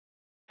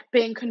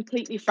being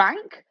completely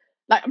frank,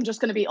 like, I'm just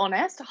going to be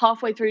honest,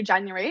 halfway through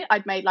January,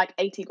 I'd made like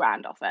 80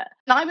 grand off it.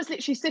 And I was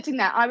literally sitting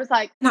there. I was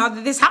like, how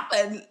did this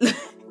happen?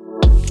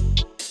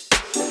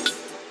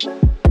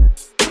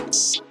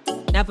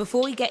 Now,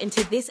 before we get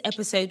into this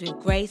episode with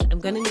Grace, I'm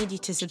going to need you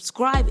to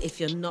subscribe if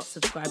you're not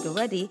subscribed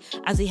already,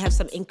 as we have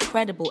some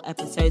incredible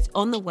episodes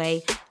on the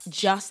way,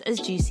 just as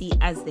juicy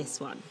as this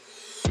one.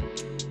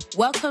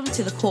 Welcome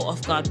to the Caught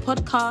Off Guard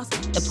podcast,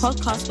 the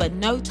podcast where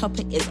no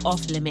topic is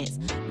off limits.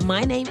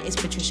 My name is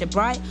Patricia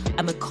Bright.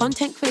 I'm a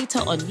content creator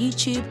on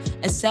YouTube,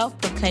 a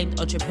self-proclaimed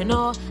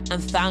entrepreneur,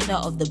 and founder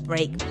of the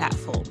Break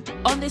platform.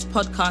 On this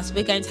podcast,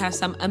 we're going to have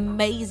some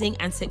amazing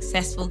and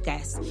successful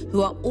guests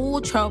who are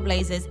all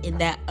trailblazers in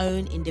their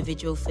own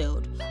individual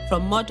field.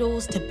 From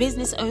models to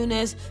business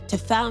owners to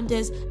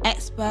founders,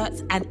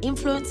 experts, and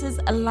influencers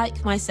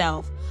like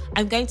myself.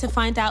 I'm going to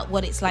find out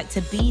what it's like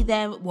to be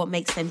them, what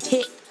makes them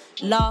tick,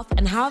 laugh,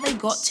 and how they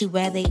got to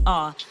where they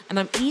are. And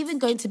I'm even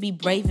going to be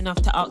brave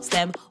enough to ask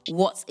them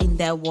what's in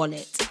their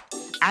wallet.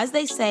 As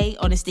they say,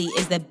 honesty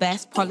is the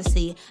best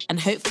policy, and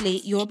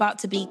hopefully you're about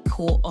to be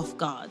caught off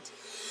guard.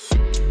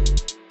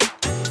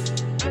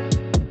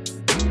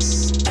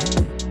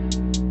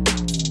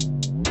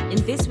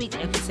 In this week's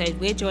episode,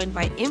 we're joined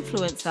by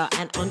influencer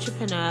and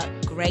entrepreneur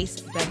Grace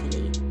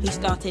Beverley, who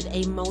started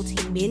a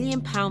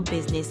multi-million-pound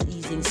business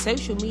using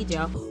social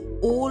media,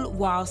 all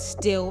while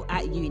still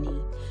at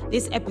uni.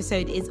 This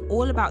episode is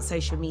all about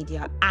social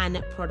media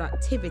and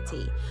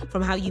productivity,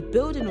 from how you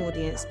build an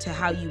audience to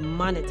how you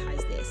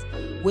monetize this.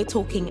 We're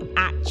talking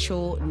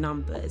actual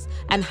numbers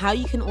and how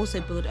you can also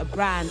build a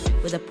brand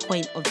with a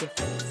point of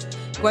difference.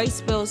 Grace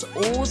spills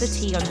all the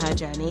tea on her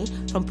journey,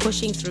 from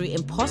pushing through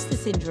imposter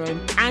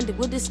syndrome, and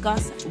we'll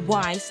discuss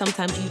why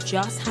sometimes you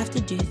just have to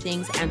do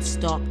things and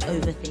stop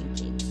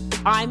overthinking.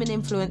 I'm an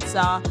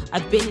influencer,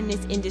 I've been in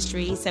this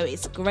industry, so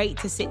it's great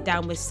to sit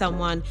down with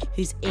someone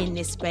who's in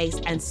this space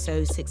and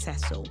so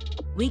successful.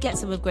 We get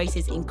some of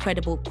Grace's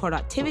incredible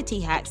productivity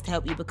hacks to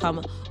help you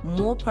become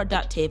more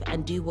productive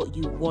and do what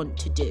you want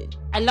to do.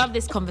 I love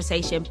this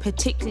conversation,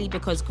 particularly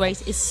because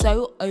Grace is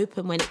so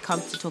open when it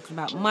comes to talking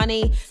about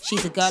money.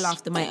 She's a girl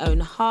after my own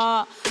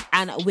heart,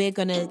 and we're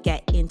gonna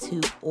get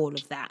into all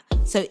of that.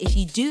 So if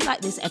you do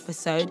like this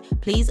episode,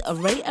 please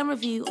rate and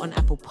review on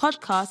Apple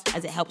Podcasts,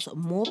 as it helps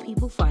more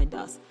people find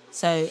us.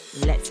 So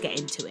let's get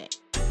into it.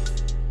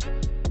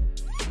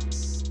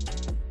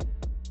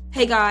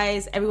 Hey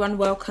guys, everyone,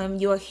 welcome.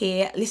 You're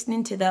here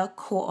listening to the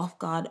Caught Off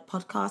Guard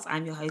podcast.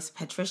 I'm your host,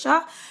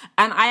 Patricia,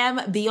 and I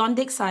am beyond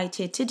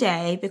excited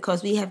today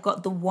because we have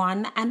got the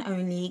one and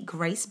only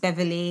Grace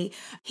Beverley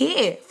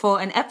here for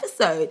an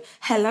episode.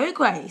 Hello,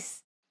 Grace.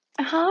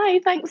 hi,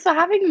 thanks for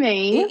having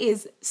me. It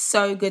is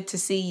so good to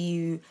see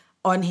you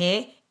on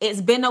here.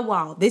 It's been a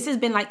while. This has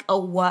been like a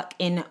work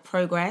in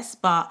progress,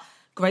 but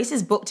Grace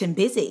is booked and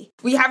busy.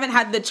 We haven't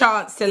had the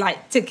chance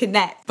to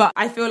connect, but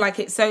I feel like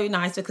it's so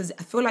nice because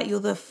I feel like you're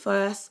the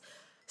first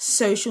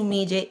social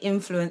media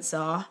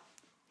influencer.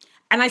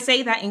 And I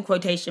say that in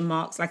quotation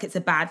marks, like it's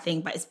a bad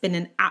thing, but it's been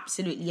an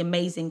absolutely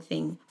amazing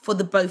thing for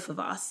the both of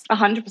us.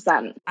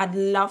 100%. I'd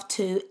love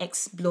to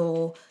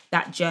explore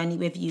that journey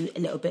with you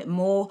a little bit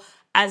more,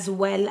 as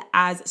well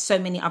as so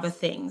many other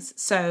things.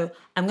 So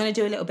I'm going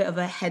to do a little bit of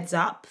a heads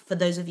up for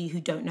those of you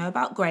who don't know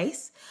about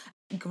Grace.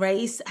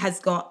 Grace has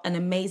got an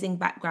amazing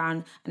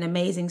background, an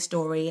amazing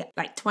story,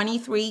 like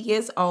 23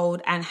 years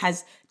old, and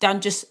has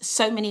done just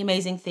so many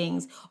amazing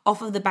things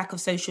off of the back of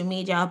social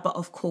media, but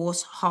of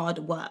course, hard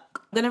work.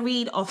 I'm going to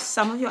read off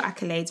some of your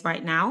accolades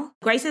right now.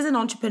 Grace is an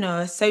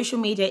entrepreneur, social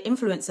media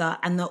influencer,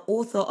 and the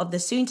author of the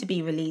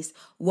soon-to-be released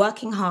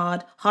Working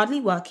Hard,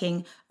 Hardly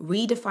Working,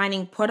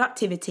 Redefining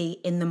Productivity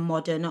in the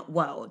Modern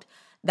World.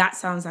 That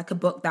sounds like a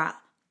book that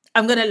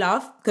I'm going to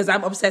love because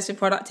I'm obsessed with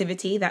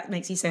productivity. That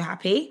makes you so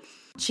happy.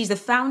 She's the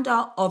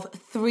founder of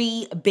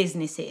 3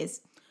 businesses: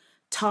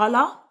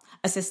 Tala,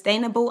 a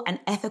sustainable and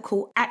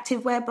ethical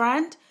activewear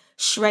brand;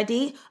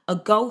 Shreddy, a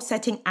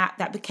goal-setting app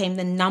that became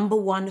the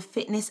 #1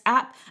 fitness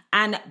app;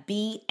 and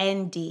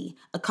BND,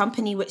 a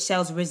company which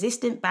sells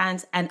resistant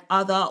bands and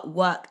other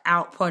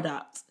workout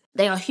products.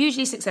 They are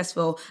hugely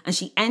successful, and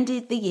she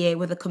ended the year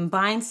with a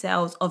combined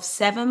sales of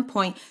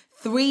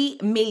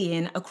 7.3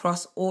 million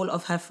across all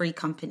of her 3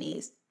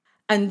 companies.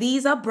 And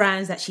these are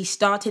brands that she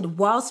started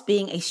whilst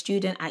being a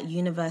student at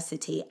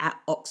university at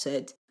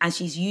Oxford. And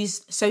she's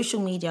used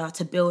social media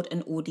to build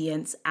an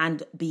audience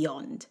and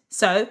beyond.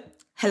 So,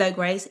 hello,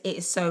 Grace. It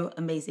is so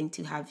amazing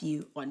to have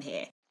you on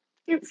here.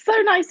 It's so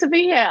nice to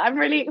be here. I'm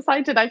really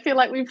excited. I feel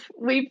like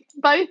we've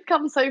both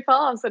come so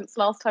far since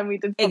last time we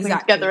did something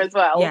together as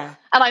well. Yeah.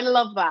 And I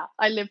love that.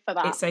 I live for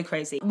that. It's so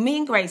crazy. Me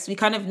and Grace, we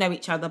kind of know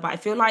each other, but I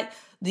feel like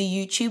the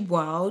YouTube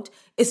world,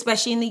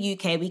 especially in the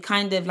UK, we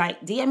kind of like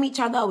DM each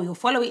other, we will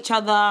follow each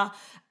other.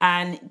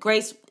 And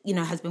Grace,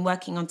 has been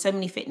working on so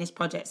many fitness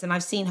projects. And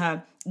I've seen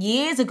her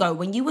years ago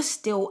when you were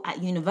still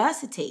at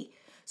university.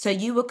 So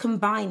you were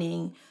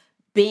combining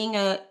being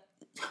a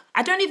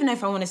I don't even know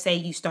if I want to say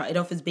you started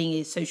off as being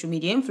a social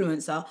media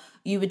influencer.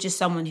 You were just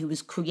someone who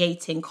was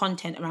creating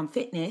content around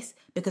fitness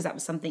because that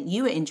was something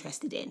you were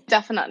interested in.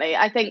 Definitely.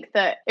 I think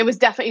that it was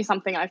definitely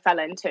something I fell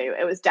into.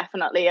 It was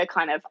definitely a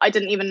kind of, I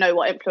didn't even know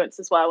what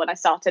influencers were when I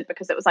started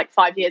because it was like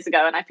 5 years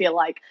ago. And I feel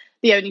like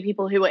the only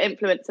people who were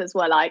influencers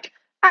were like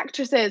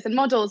actresses and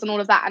models and all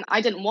of that. And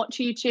I didn't watch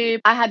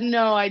YouTube. I had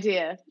no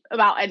idea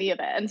about any of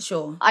it. And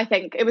Sure. I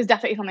think it was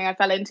definitely something I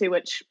fell into,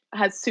 which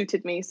has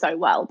suited me so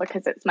well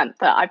because it's meant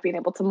that I've been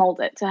able to mold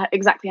it to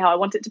exactly how I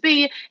want it to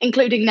be,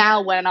 including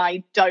now when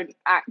I don't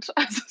act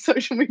as a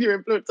social media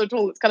influencer at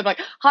all. It's kind of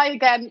like, hi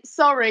again,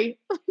 sorry.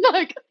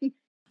 Like, we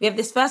have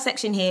this first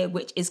section here,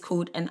 which is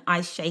called an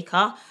ice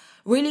shaker.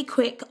 Really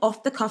quick,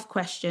 off the cuff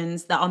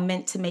questions that are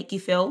meant to make you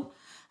feel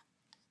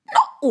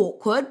not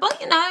awkward,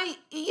 but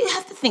you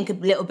have to think a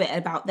little bit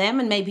about them,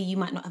 and maybe you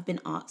might not have been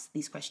asked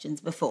these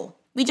questions before.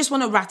 We just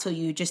want to rattle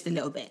you just a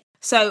little bit.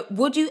 So,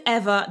 would you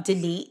ever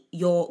delete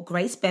your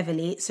Grace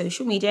Beverley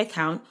social media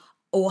account,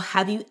 or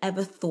have you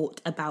ever thought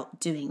about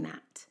doing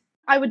that?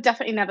 I would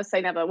definitely never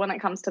say never when it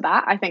comes to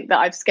that. I think that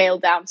I've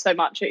scaled down so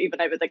much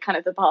even over the kind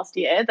of the past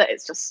year that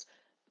it's just,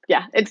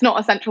 it's not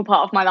a central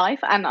part of my life.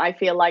 And I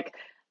feel like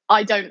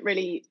I don't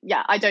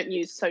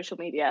use social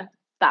media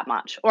that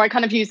much, or I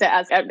kind of use it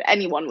as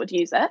anyone would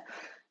use it.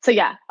 So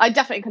I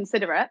definitely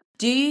consider it.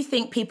 Do you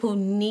think people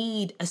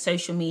need a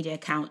social media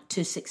account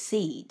to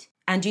succeed?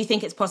 And do you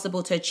think it's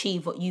possible to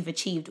achieve what you've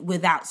achieved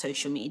without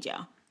social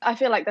media? I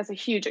feel like there's a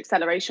huge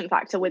acceleration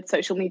factor with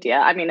social media.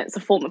 I mean, it's a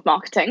form of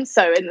marketing.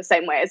 So in the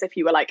same way as if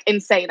you were like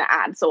insane at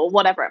ads or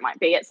whatever it might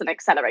be, it's an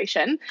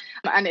acceleration.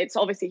 And it's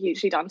obviously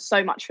hugely done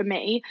so much for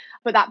me.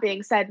 But that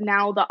being said,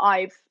 now that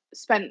I've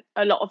spent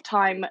a lot of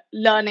time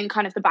learning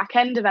kind of the back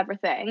end of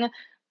everything,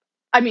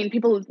 I mean,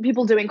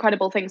 people do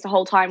incredible things the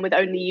whole time with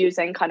only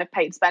using kind of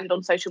paid spend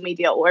on social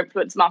media or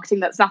influence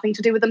marketing that's nothing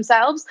to do with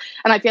themselves.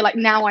 And I feel like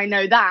now I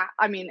know that,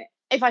 I mean,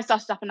 if I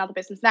started up another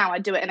business now,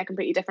 I'd do it in a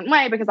completely different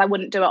way because I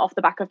wouldn't do it off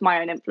the back of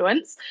my own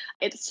influence.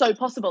 It's so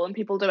possible and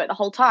people do it the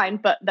whole time,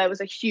 but there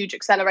was a huge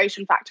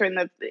acceleration factor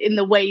in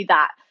the way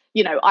that,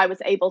 I was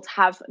able to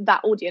have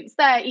that audience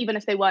there, even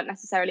if they weren't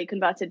necessarily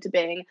converted to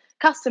being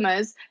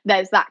customers.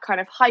 There's that kind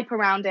of hype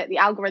around it. The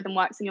algorithm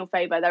works in your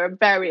favor. There are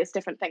various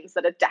different things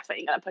that are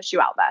definitely going to push you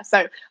out there.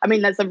 So, I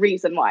mean, there's a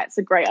reason why it's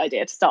a great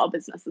idea to start a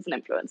business as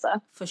an influencer.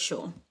 For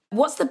sure.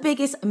 What's the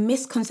biggest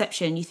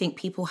misconception you think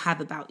people have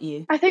about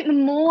you? I think the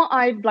more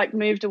I've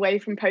moved away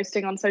from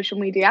posting on social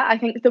media, I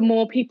think the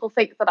more people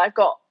think that I've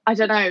got, I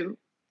don't know,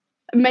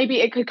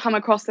 maybe it could come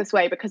across this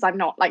way because I'm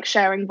not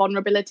sharing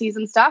vulnerabilities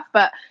and stuff.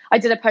 But I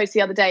did a post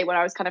the other day where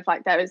I was kind of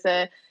like, there is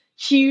a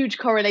huge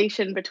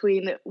correlation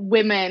between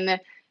women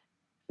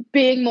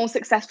being more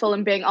successful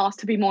and being asked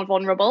to be more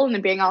vulnerable and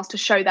then being asked to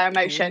show their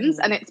emotions.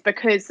 And it's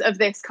because of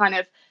this kind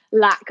of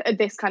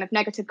this kind of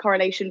negative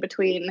correlation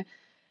between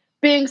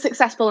being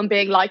successful and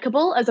being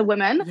likable as a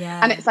woman. Yeah.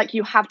 And it's like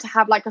you have to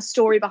have a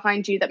story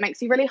behind you that makes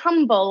you really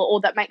humble,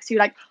 or that makes you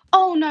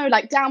oh no,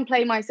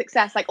 downplay my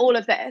success, all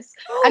of this.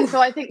 Ooh. And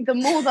so I think the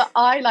more that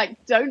I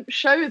don't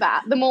show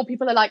that, the more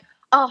people are like,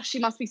 oh, she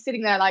must be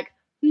sitting there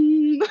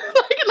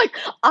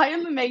I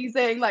am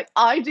amazing,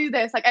 I do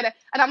this, and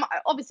I'm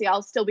obviously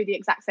I'll still be the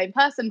exact same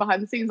person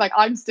behind the scenes.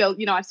 I'm still,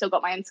 I've still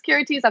got my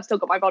insecurities, I've still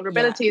got my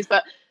vulnerabilities,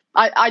 but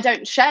I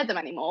don't share them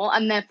anymore.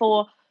 And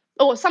therefore,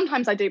 or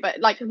sometimes I do, but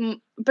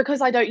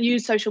because I don't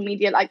use social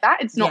media like that,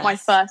 it's not my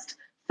first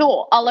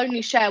thought. I'll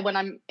only share when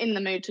I'm in the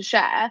mood to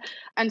share.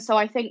 And so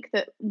I think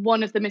that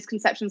one of the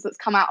misconceptions that's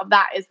come out of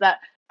that is that,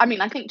 I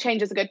mean, I think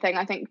change is a good thing.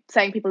 I think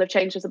saying people have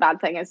changed is a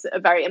bad thing is a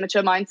very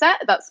immature mindset.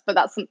 That's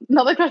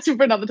another question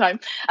for another time.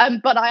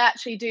 But I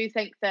actually do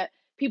think that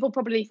people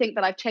probably think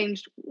that I've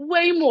changed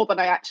way more than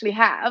I actually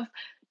have,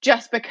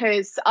 just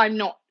because I'm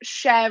not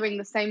sharing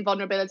the same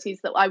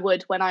vulnerabilities that I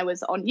would when I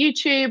was on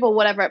YouTube or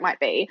whatever it might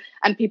be.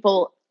 And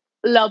people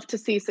love to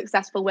see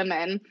successful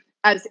women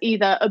as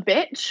either a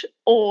bitch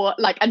or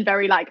and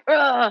very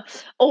ugh,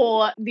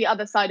 or the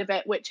other side of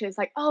it, which is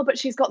oh, but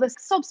she's got this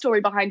sob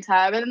story behind her,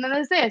 and then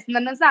there's this, and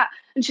then there's that,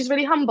 and she's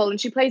really humble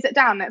and she plays it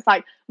down. And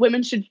it's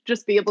women should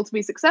just be able to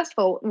be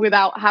successful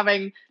without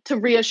having to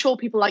reassure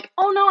people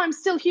oh no, I'm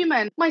still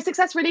human, my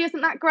success really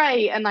isn't that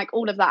great, and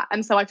all of that.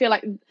 And so I feel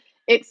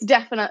it's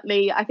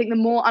definitely, I think the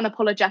more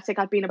unapologetic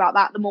I've been about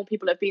that, the more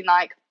people have been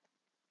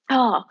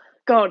oh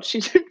God,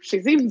 she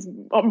seems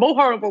more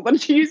horrible than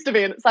she used to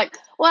be. And it's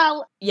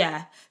well...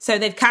 Yeah, so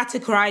they've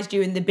categorized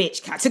you in the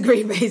bitch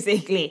category,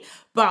 basically.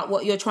 But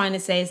what you're trying to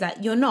say is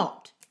that you're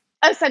not.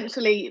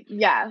 Essentially,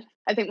 yeah.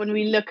 I think when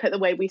we look at the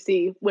way we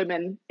see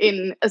women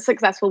in a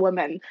successful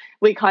woman,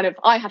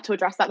 I have to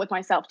address that with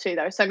myself too.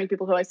 There are so many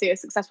people who I see as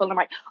successful and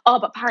I'm oh,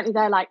 but apparently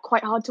they're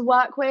quite hard to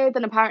work with.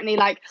 And apparently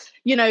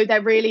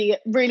they're really,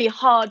 really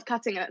hard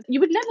cutting. And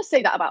you would never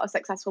say that about a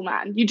successful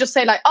man. You just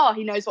say oh,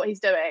 he knows what he's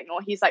doing,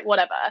 or he's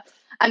whatever.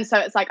 And so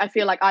it's I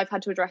feel I've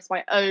had to address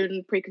my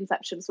own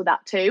preconceptions with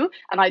that too.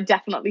 And I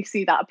definitely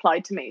see that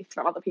applied to me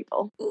from other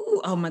people.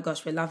 Ooh, oh my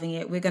gosh, we're loving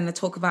it. We're going to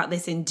talk about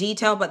this in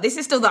detail, but this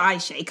is still the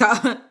ice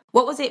shaker.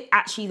 What was it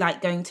actually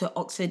like going to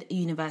Oxford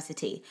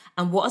University?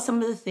 And what are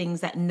some of the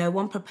things that no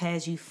one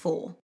prepares you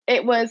for?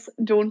 It was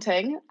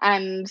daunting,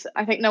 and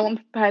I think no one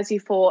prepares you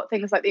for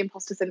things like the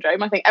imposter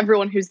syndrome. I think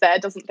everyone who's there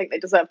doesn't think they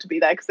deserve to be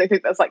there because they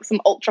think there's like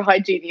some ultra high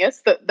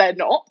genius that they're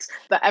not,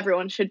 that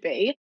everyone should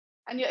be.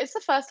 And it's the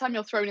first time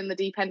you're thrown in the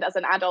deep end as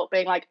an adult,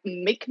 being like,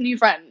 make new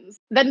friends,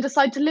 then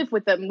decide to live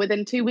with them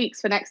within 2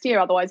 weeks for next year.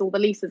 Otherwise, all the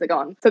leases are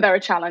gone. So there are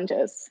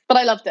challenges. But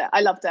I loved it.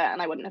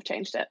 And I wouldn't have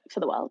changed it for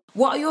the world.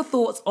 What are your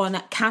thoughts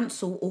on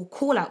cancel or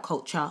call out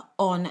culture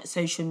on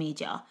social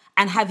media?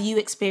 And have you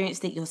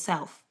experienced it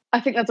yourself? I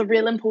think there's a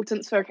real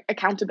importance for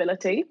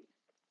accountability.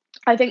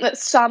 I think that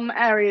some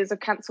areas of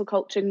cancel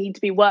culture need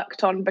to be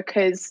worked on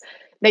because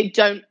they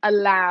don't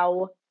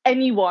allow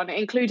anyone,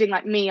 including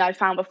like me, I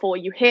found before,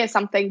 you hear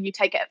something, you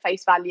take it at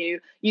face value,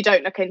 you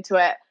don't look into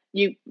it,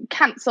 you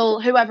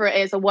cancel whoever it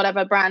is or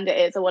whatever brand it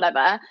is or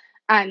whatever,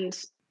 and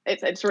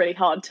it's really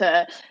hard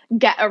to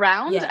get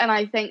around. Yeah. And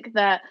I think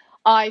that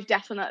I've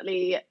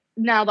definitely,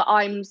 now that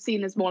I'm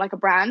seen as more like a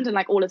brand and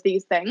like all of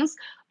these things,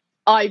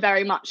 I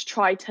very much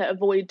try to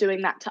avoid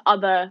doing that to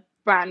other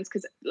brands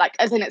because, like,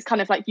 as in it's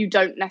kind of like you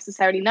don't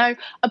necessarily know.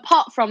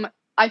 Apart from,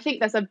 I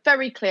think there's a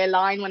very clear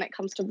line when it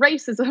comes to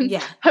racism,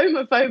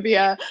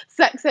 homophobia,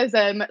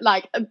 sexism,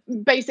 like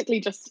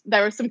basically just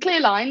there are some clear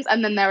lines,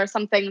 and then there are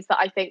some things that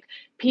I think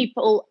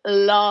people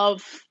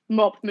love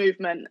mob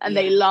movement and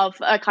they love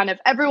kind of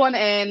everyone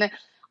in.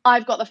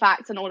 I've got the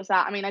facts and all of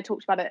that. I mean, I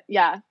talked about it.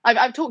 Yeah,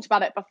 I've talked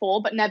about it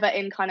before, but never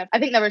in kind of, I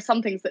think there are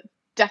some things that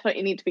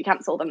definitely need to be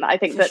cancelled and that I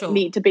think that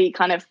need to be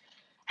kind of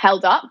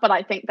held up, but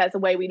I think there's a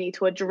way we need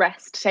to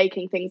address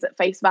taking things at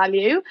face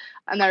value.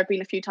 And there have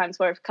been a few times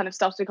where I've kind of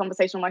started a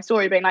conversation on my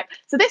story being like,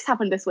 so this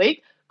happened this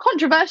week,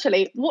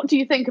 controversially, what do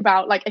you think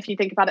about, like, if you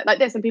think about it like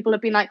this? And people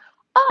have been like,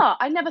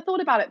 I never thought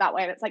about it that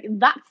way. And it's like,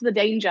 that's the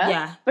danger,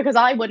 because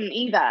I wouldn't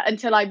either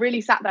until I really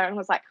sat there and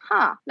was like,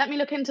 let me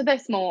look into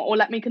this more, or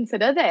let me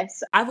consider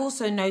this. I've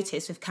also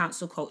noticed with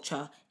cancel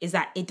culture is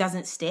that it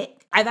doesn't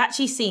stick. I've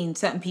actually seen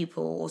certain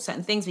people or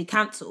certain things be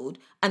cancelled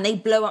and they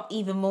blow up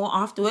even more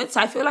afterwards. So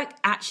I feel like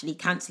actually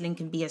cancelling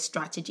can be a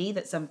strategy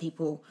that some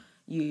people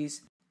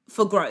use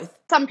for growth.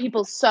 Some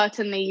people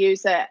certainly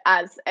use it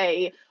as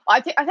I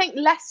think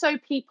less so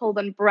people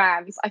than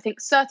brands. I think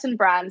certain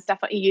brands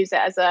definitely use it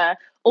as a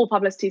all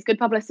publicity is good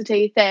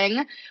publicity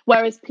thing.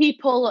 Whereas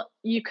people,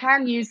 you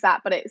can use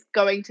that, but it's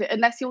going to,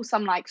 unless you're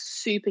some like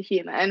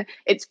superhuman,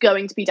 it's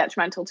going to be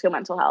detrimental to your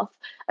mental health.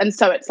 And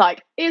so it's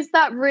like, is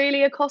that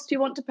really a cost you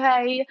want to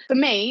pay? For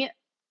me,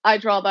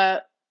 I'd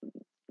rather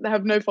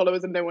have no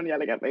followers and no one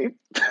yelling at me.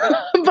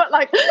 But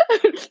like,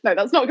 no,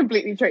 that's not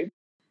completely true.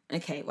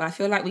 Okay, well, I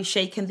feel like we've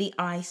shaken the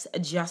ice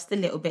just a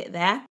little bit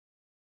there.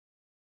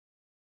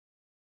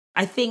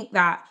 I think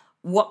that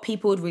what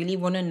people would really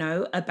want to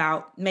know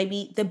about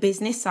maybe the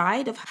business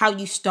side of how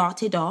you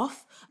started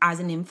off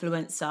as an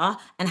influencer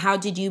and how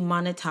did you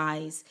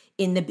monetize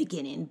in the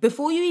beginning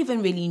before you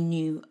even really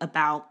knew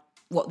about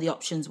what the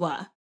options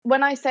were.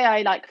 When I say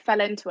I like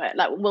fell into it,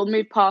 like we'll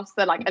move past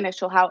the like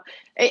initial how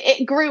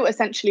it grew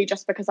essentially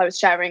just because I was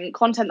sharing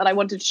content that I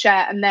wanted to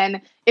share. And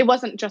then it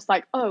wasn't just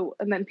like,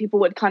 and then people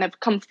would kind of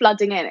come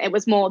flooding in. It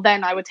was more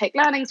then I would take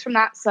learnings from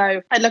that.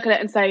 So I'd look at it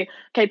and say,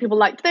 okay, people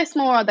liked this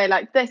more, or they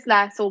liked this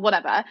less or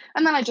whatever.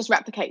 And then I just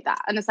replicate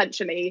that. And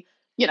essentially,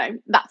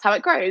 that's how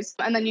it grows.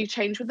 And then you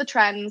change with the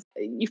trends,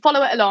 you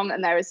follow it along,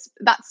 and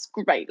that's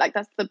great. Like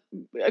that's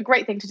a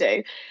great thing to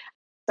do.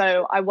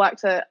 So I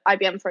worked at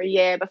IBM for a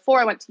year before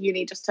I went to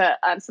uni just to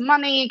earn some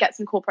money, get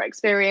some corporate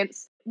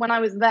experience. When I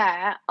was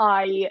there,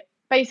 I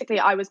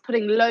was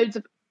putting loads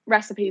of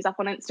recipes up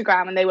on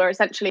Instagram, and they were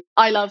essentially,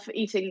 I love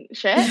eating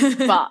shit,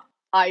 but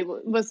I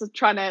was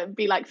trying to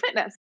be like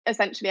fitness.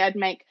 Essentially, I'd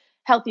make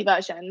healthy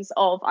versions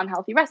of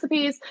unhealthy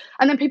recipes,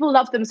 and then people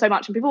loved them so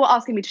much, and people were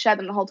asking me to share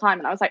them the whole time,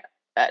 and I was like,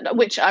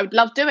 which I would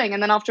love doing.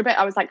 And then after a bit,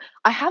 I was like,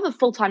 I have a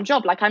full-time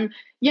job. Like I'm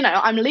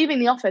leaving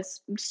the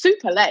office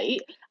super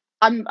late.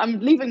 I'm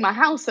leaving my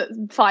house at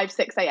 5,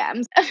 6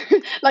 a.m.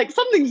 Like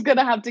something's going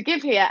to have to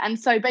give here. And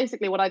so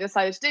basically what I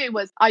decided to do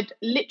was I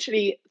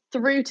literally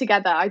threw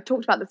together, I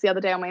talked about this the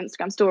other day on my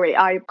Instagram story.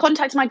 I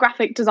contacted my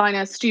graphic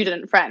designer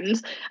student friend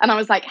and I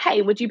was like,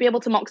 hey, would you be able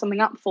to mock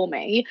something up for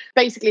me?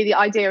 Basically, the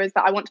idea is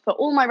that I want to put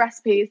all my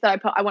recipes I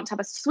want to have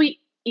a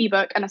sweet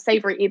ebook and a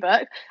savory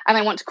ebook, and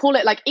I want to call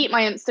it like Eat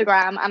My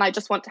Instagram, and I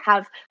just want to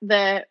have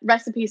the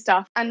recipe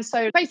stuff. And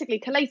so basically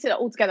collated it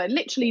all together,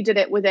 literally did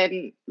it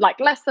within like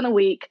less than a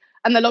week.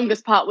 And the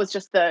longest part was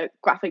just the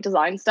graphic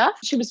design stuff.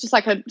 She was just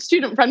like a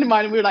student friend of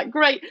mine, and we were like,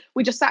 great.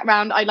 We just sat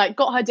around. I like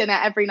got her dinner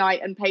every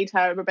night and paid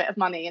her a bit of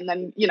money. And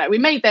then, we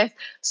made this,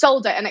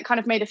 sold it, and it kind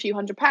of made a few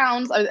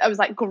 £100s. I was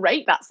like,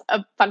 great, that's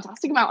a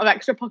fantastic amount of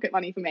extra pocket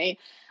money for me.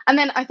 And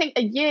then I think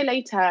a year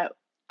later,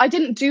 I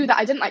didn't do that.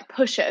 I didn't like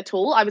push it at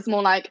all. I was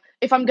more like,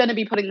 if I'm going to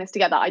be putting this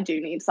together, I do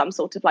need some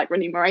sort of like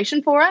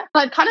remuneration for it.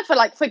 I'd kind of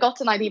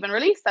forgotten I'd even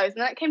released those.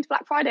 And then it came to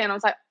Black Friday and I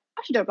was like,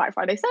 I should do a Black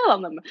Friday sale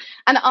on them.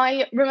 And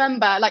I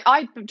remember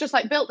I just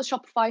built the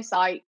Shopify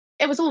site.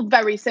 It was all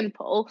very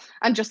simple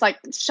and just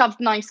shoved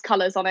nice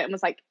colors on it and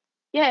was like,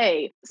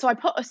 yay. So I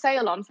put a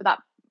sale on for that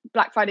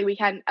Black Friday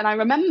weekend. And I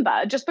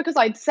remember, just because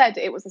I'd said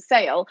it was a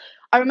sale,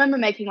 I remember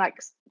making like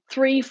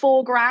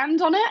 3-4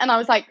 grand on it. And I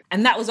was like...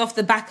 And that was off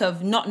the back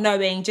of not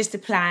knowing, just a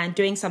plan,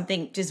 doing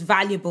something just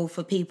valuable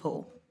for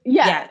people.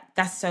 Yeah,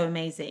 that's so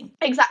amazing.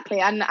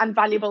 Exactly. And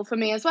valuable for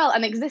me as well.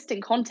 And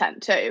existing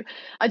content too.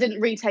 I didn't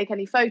retake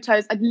any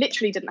photos. I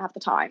literally didn't have the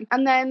time.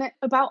 And then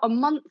about a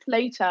month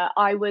later,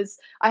 I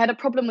had a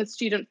problem with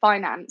student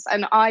finance,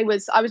 and I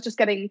was just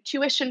getting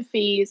tuition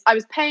fees. I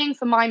was paying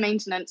for my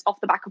maintenance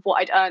off the back of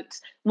what I'd earned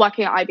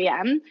working at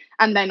IBM.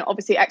 And then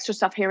obviously extra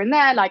stuff here and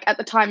there. Like at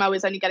the time I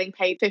was only getting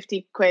paid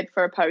 50 quid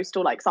for a post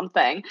or like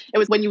something. It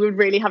was when you were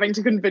really having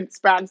to convince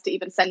brands to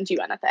even send you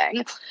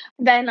anything.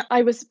 Then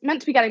I was meant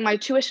to be getting my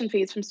tuition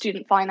fees from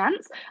student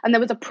finance, and there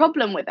was a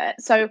problem with it.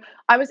 So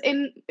it was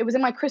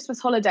in my Christmas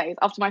holidays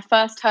after my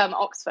first term at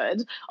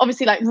Oxford,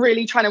 obviously like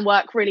really trying to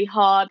work really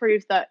hard,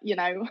 prove that, you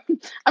know,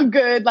 I'm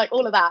good, like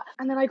all of that.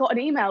 And then I got an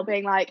email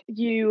being like,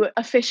 you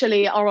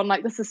officially are on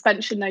like the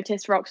suspension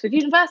notice for Oxford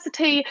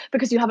University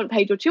because you haven't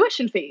paid your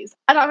tuition fees.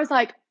 And I was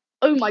like,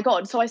 oh my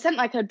God. So I sent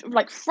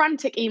like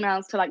frantic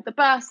emails to like the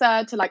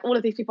bursar, to like all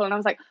of these people. And I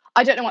was like,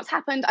 I don't know what's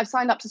happened. I've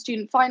signed up to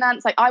student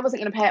finance. Like I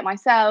wasn't going to pay it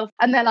myself.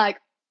 And they're like,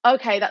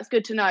 okay, that's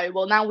good to know.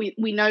 Well, now we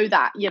know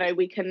that, you know,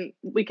 we can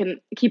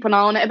keep an eye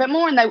on it a bit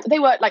more. And they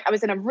were like, I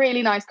was in a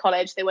really nice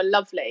college. They were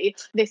lovely.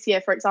 This year,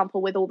 for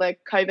example, with all the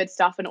COVID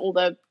stuff and all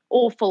the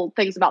awful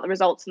things about the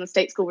results and the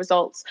state school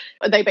results,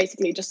 they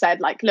basically just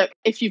said like, look,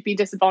 if you've been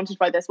disadvantaged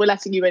by this, we're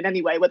letting you in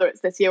anyway, whether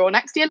it's this year or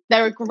next year.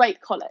 They're a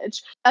great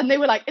college. And they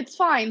were like, it's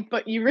fine,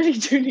 but you really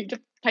do need to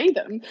pay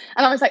them.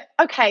 And I was like,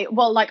 okay,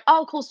 well, like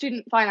I'll call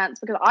student finance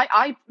because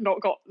I've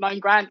not got 9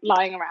 grand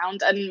lying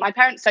around and my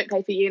parents don't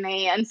pay for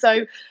uni. And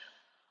so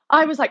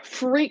I was like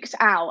freaked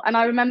out. And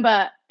I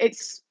remember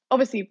it's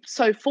obviously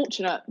so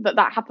fortunate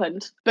that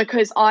happened,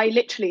 because I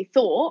literally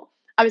thought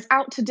I was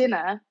out to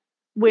dinner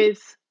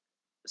with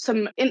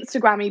some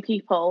Instagrammy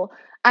people.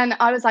 And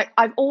I was like,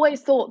 I've always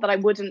thought that I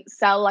wouldn't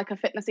sell like a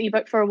fitness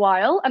ebook for a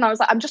while. And I was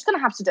like, I'm just going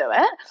to have to do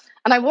it.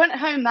 And I went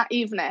home that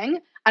evening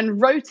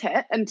and wrote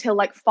it until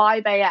like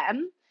 5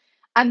 a.m.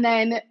 and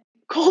then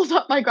called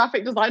up my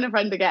graphic designer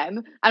friend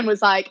again and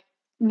was like,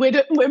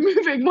 we're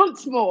moving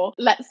once more.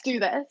 Let's do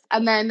this.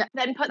 And then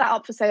put that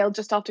up for sale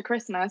just after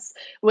Christmas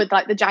with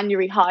like the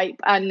January hype,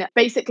 and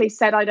basically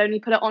said I'd only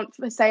put it on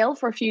for sale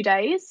for a few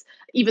days,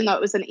 even though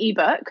it was an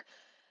ebook.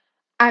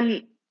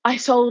 And I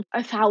sold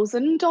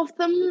 1,000 of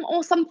them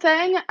or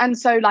something. And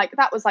so like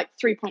that was like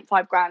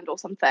 3.5 grand or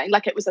something.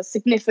 Like it was a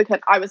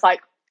significant, I was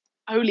like,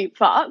 holy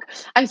fuck.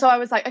 And so I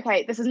was like,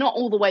 okay, this is not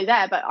all the way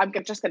there, but I'm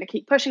just going to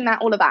keep pushing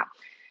that, all of that.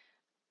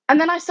 And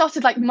then I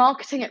started like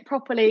marketing it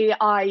properly.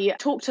 I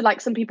talked to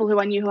like some people who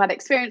I knew who had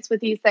experience with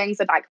these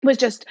things, and like was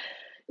just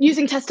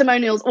using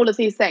testimonials, all of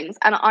these things.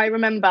 And I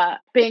remember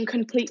being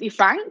completely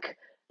frank,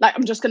 like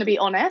I'm just going to be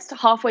honest,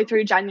 halfway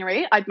through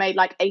January, I'd made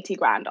like 80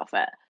 grand off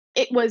it.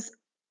 It was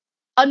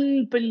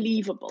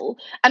unbelievable.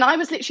 And I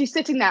was literally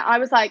sitting there. I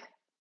was like,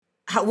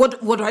 what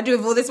do I do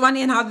with all this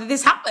money, and how did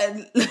this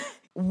happen?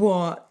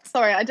 What?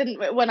 Sorry, I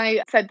didn't. When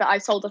I said that I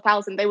sold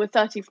 1,000, they were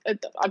 30.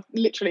 I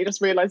literally just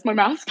realised my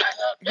math.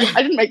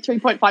 I didn't make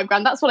 3.5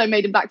 grand. That's what I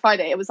made in Black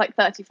Friday. It was like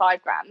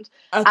 35 grand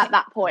at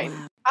that point.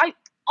 Wow. I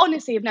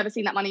honestly have never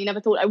seen that money. Never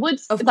thought I would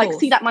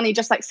see that money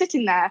just like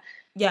sitting there.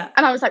 Yeah.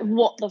 And I was like,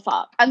 what the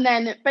fuck? And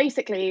then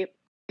basically,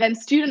 then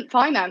student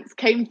finance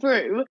came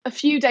through a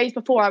few days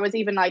before I was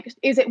even like,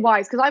 is it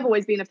wise? Because I've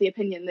always been of the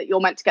opinion that you're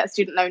meant to get a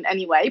student loan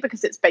anyway,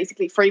 because it's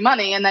basically free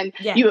money. And then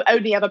you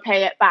only ever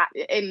pay it back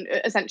in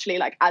essentially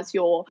like as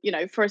your, you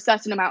know, for a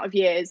certain amount of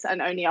years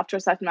and only after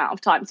a certain amount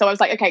of time. So I was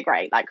like, okay,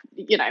 great. Like,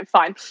 you know,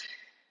 fine.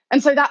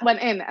 And so that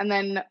went in, and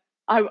then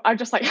I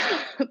just like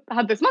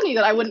had this money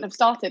that I wouldn't have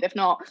started if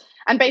not.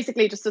 And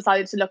basically just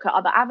decided to look at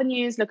other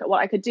avenues, look at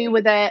what I could do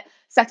with it,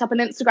 set up an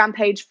Instagram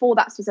page for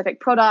that specific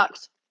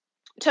product,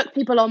 took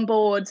people on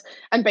board,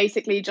 and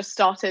basically just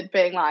started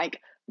being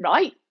like,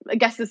 right, I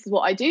guess this is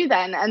what I do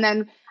then. And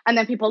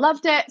then people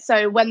loved it.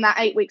 So when that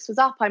 8 weeks was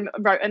up, I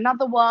wrote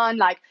another one,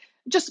 like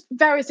just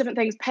various different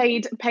things,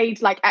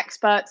 paid like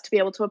experts to be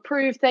able to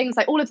approve things,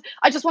 like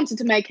I just wanted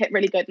to make it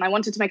really good, and I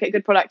wanted to make it a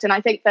good product. And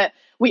I think that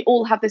we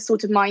all have this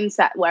sort of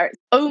mindset where it's,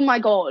 oh my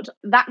God,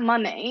 that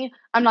money,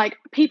 I'm like,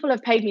 people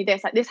have paid me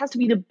this, like this has to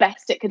be the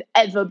best it could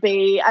ever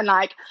be. And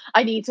like,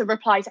 I need to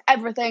reply to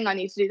everything. I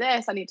need to do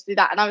this. I need to do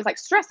that. And I was like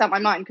stressed out my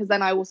mind, because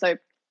then I also,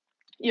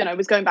 you know,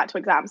 was going back to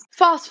exams.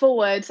 Fast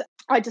forward,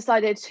 I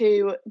decided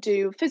to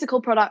do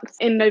physical products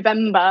in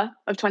November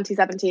of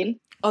 2017.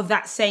 Of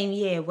that same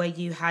year where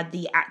you had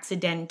the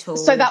accidental...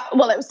 So it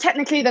was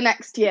technically the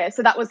next year.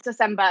 So that was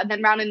December. And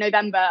then around in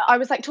November, I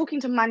was like talking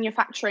to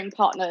manufacturing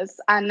partners.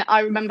 And I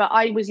remember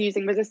I was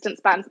using resistance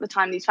bands at the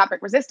time, these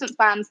fabric resistance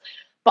bands,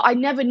 but I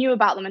never knew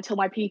about them until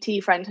my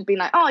PT friend had been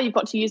like, oh, you've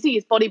got to use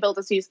these.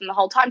 Bodybuilders use them the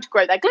whole time to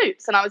grow their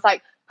glutes. And I was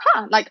like,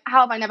 like,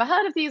 how have I never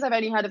heard of these? I've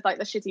only heard of like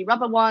the shitty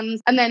rubber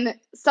ones. And then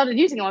started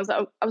using them. I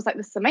was like,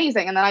 this is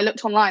amazing. And then I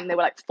looked online, they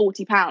were like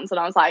 £40. And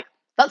I was like,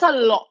 that's a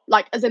lot,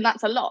 like, as in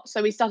that's a lot.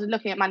 So we started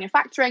looking at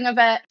manufacturing of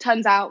it.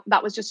 Turns out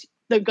that was just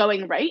the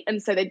going rate.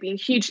 And so they'd been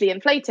hugely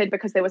inflated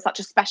because they were such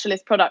a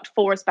specialist product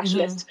for a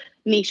specialist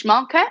niche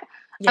market.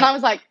 Yeah. And I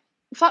was like,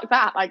 fuck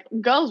that. Like,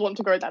 girls want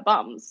to grow their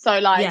bums. So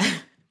like,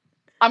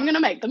 I'm going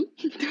to make them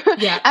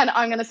and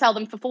I'm going to sell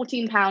them for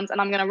 £14 and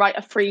I'm going to write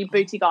a free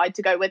booty guide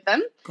to go with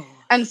them.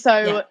 And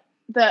so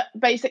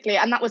basically,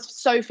 and that was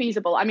so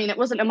feasible. I mean, it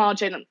wasn't a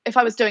margin. If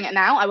I was doing it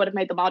now, I would have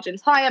made the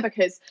margins higher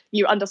because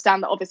you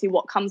understand that obviously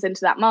what comes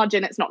into that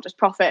margin, it's not just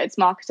profit, it's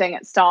marketing,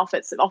 it's staff,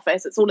 it's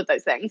office, it's all of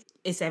those things.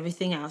 It's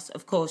everything else,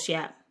 of course,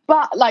 yeah.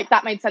 But like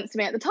that made sense to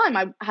me at the time.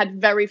 I had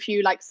very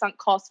few like sunk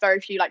costs, very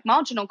few like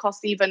marginal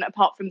costs, even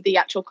apart from the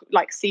actual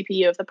like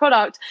CPU of the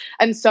product.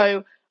 And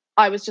so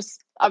I was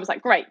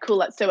like, great, cool,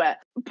 let's do it.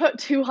 Put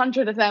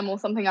 200 of them or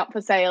something up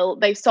for sale.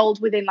 They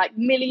sold within like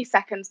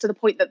milliseconds to the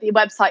point that the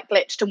website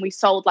glitched and we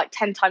sold like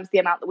 10 times the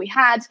amount that we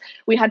had.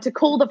 We had to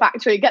call the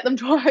factory, get them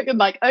to work and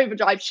like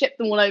overdrive, ship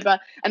them all over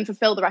and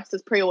fulfill the rest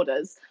as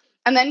pre-orders.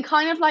 And then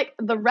kind of like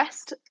the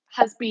rest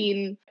has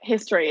been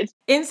history.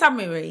 In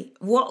summary,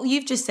 what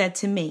you've just said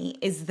to me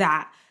is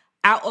that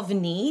out of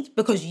need,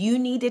 because you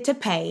needed to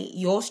pay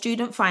your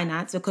student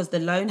finance because the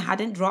loan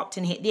hadn't dropped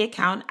and hit the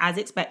account as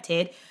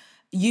expected,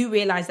 you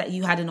realized that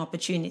you had an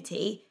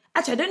opportunity.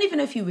 Actually, I don't even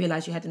know if you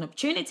realized you had an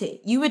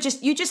opportunity. You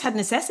just had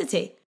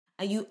necessity.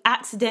 And you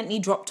accidentally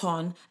dropped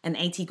on an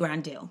 80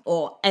 grand deal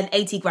or an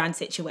 80 grand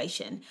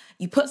situation.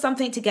 You put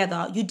something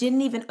together. You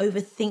didn't even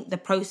overthink the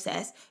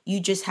process. You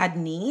just had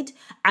need.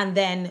 And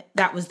then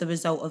that was the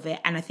result of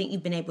it. And I think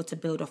you've been able to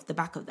build off the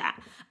back of that.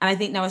 And I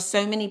think there are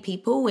so many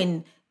people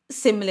in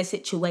similar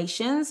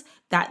situations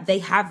that they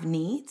have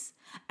needs.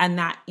 And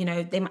that, you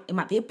know, it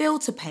might be a bill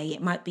to pay,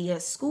 it might be a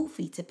school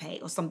fee to pay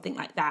or something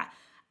like that.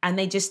 And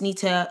they just need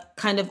to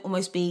kind of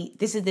almost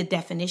this is the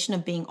definition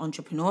of being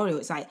entrepreneurial.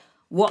 It's like,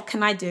 what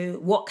can I do?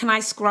 What can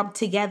I scrub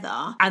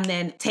together and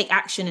then take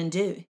action and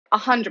do?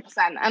 100%.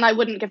 And I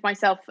wouldn't give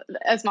myself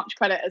as much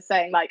credit as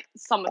saying like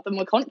some of them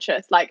were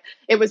conscious. Like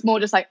it was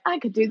more just like, I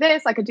could do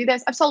this, I could do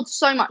this. I've sold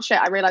so much shit.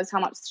 I realized how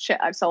much shit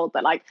I've sold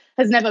that like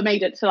has never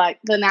made it to like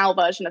the now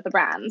version of the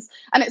brands.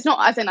 And it's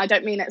not as in, I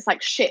don't mean it's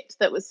like shit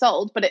that was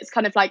sold, but it's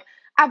kind of like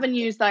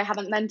avenues that I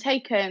haven't then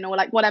taken or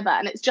like whatever.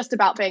 And it's just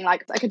about being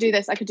like, I could do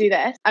this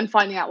and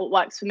finding out what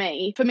works for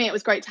me. For me, it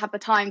was great to have the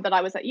time that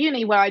I was at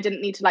uni where I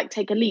didn't need to like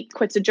take a leap,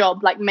 quit a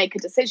job, like make a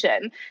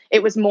decision.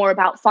 It was more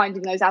about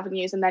finding those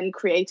avenues and then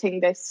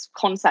creating this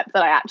concept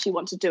that I actually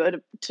want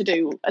to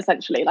do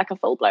essentially like a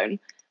full-blown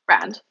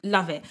brand.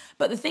 Love it.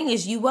 But the thing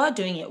is, you were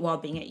doing it while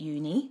being at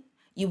uni.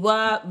 You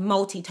were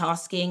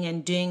multitasking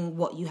and doing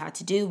what you had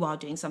to do while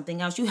doing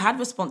something else. You had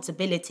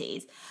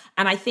responsibilities.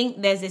 And I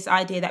think there's this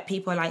idea that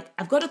people are like,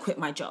 I've got to quit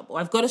my job, or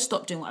I've got to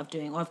stop doing what I'm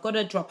doing, or I've got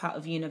to drop out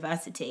of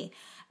university.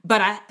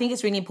 But I think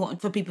it's really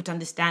important for people to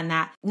understand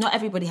that not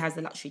everybody has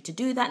the luxury to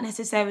do that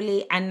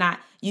necessarily, and that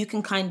you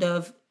can kind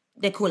of,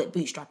 they call it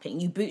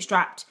bootstrapping. You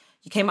bootstrapped,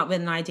 you came up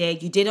with an idea,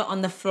 you did it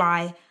on the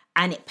fly,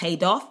 and it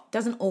paid off.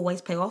 Doesn't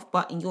always pay off,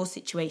 but in your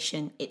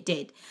situation, it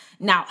did.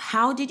 Now,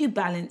 how did you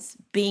balance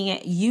being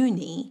at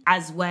uni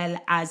as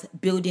well as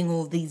building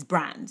all these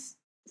brands?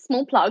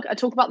 Small plug, I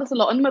talk about this a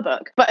lot in my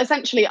book, but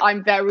essentially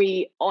I'm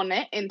very on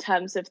it in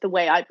terms of the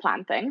way I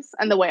plan things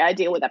and the way I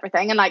deal with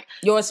everything. And like,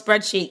 you're a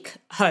spreadsheet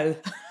hoe.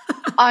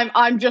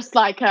 I'm just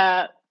like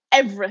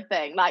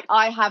everything. Like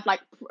I have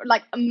like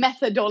a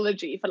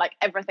methodology for like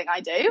everything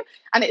I do.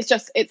 And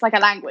it's like a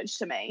language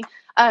to me.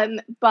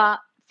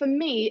 But for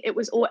me, it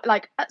was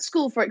like at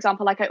school, for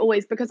example, like I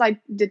always, because I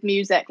did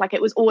music, like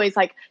it was always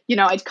like, you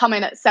know, I'd come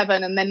in at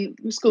 7 and then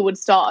school would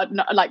start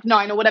at like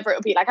 9 or whatever it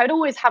would be. Like I'd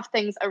always have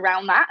things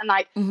around that. And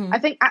like, I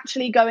think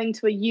actually going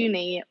to a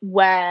uni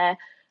where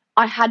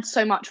I had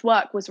so much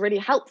work was really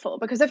helpful,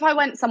 because if I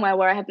went somewhere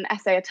where I had an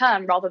essay a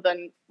term rather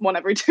than one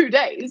every 2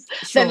 days,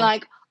 then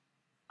like,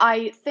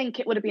 I think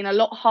it would have been a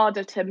lot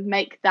harder to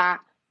make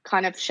that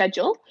kind of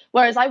schedule.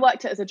 Whereas I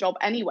worked it as a job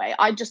anyway.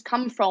 I just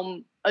come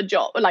from a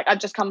job, like I've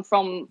just come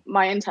from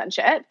my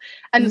internship.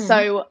 And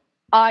so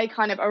I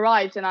kind of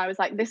arrived and I was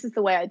like, this is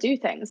the way I do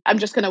things. I'm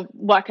just going to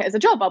work it as a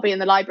job. I'll be in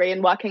the library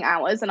in working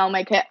hours and I'll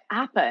make it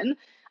happen.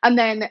 And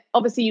then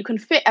obviously you can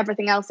fit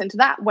everything else into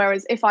that.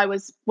 Whereas if I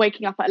was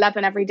waking up at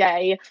 11 every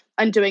day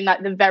and doing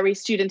like the very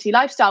studenty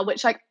lifestyle,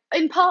 which like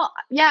in part,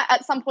 yeah,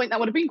 at some point that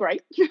would have been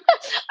great.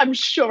 I'm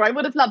sure I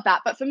would have loved that.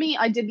 But for me,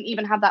 I didn't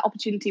even have that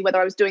opportunity whether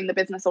I was doing the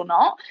business or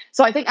not.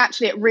 So I think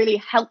actually it really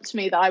helped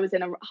me that I was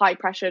in a high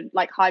pressure,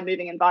 like high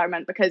moving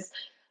environment, because,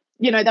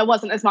 you know, there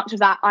wasn't as much of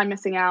that. I'm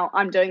missing out.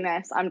 I'm doing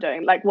this. I'm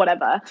doing like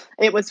whatever.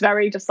 It was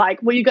very just like,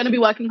 well, you're going to be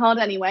working hard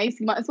anyway, so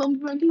you might as well be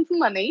working for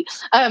money,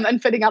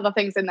 and fitting other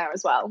things in there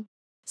as well.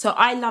 So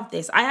I love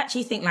this. I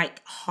actually think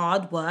like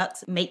hard work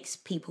makes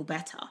people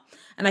better.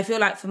 And I feel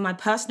like from my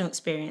personal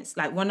experience,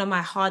 like one of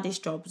my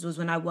hardest jobs was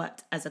when I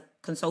worked as a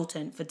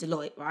consultant for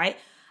Deloitte, right?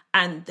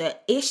 And the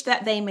ish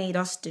that they made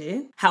us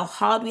do, how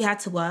hard we had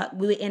to work.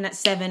 We were in at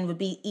 7, we'd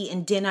be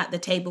eating dinner at the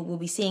table, we'll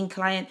be seeing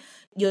client.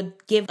 You'd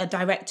give a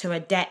director a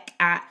deck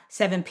at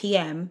 7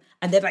 p.m.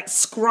 and they'd like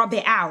scrub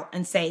it out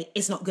and say,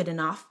 it's not good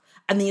enough.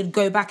 and then you'd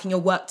go back and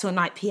you'll work till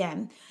 9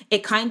 p.m.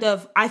 It kind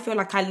of, I feel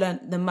like I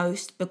learned the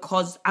most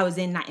because I was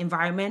in that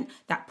environment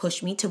that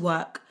pushed me to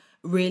work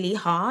really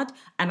hard.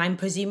 And I'm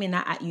presuming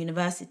that at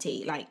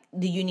university, like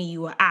the uni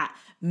you were at,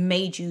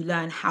 made you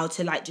learn how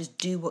to like just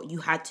do what you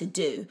had to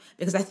do.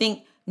 Because I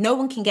think no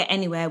one can get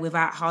anywhere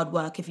without hard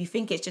work. If you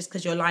think it's just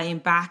because you're lying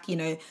back, you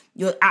know,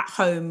 you're at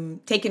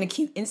home taking a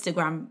cute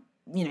Instagram,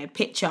 you know,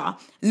 picture,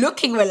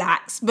 looking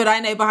relaxed, but I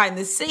know behind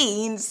the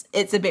scenes,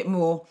 it's a bit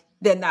more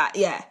than that.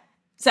 Yeah.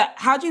 So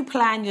how do you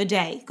plan your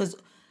day?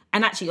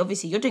 And actually,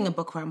 obviously, you're doing a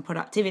book around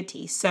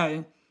productivity.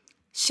 So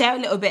share a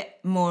little bit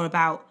more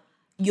about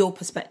your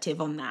perspective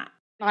on that.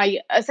 I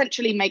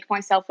essentially make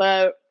myself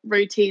a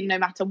routine no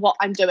matter what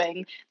I'm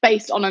doing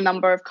based on a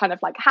number of kind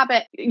of like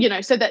habit, you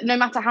know, so that no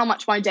matter how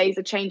much my days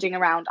are changing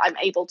around, I'm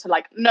able to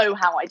like know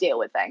how I deal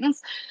with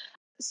things.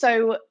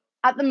 So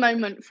at the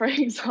moment, for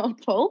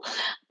example,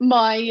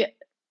 my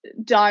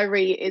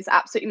diary is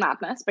absolutely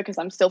madness because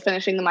I'm still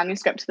finishing the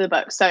manuscript of the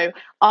book. So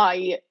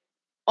on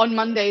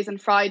Mondays and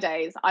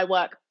Fridays, I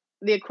work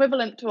the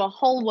equivalent to a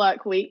whole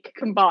work week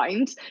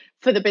combined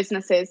for the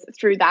businesses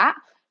through that,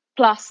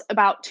 plus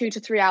about 2 to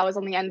 3 hours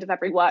on the end of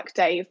every work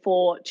day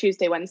for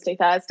Tuesday, Wednesday,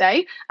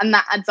 Thursday. And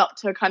that adds up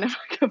to kind of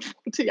like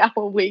a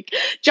 40-hour week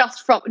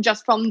just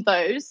from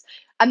those.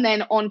 And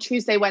then on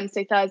Tuesday,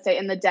 Wednesday, Thursday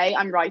in the day,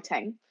 I'm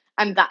writing.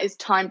 And that is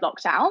time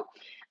blocked out.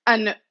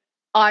 And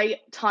I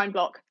time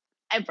block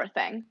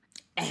everything.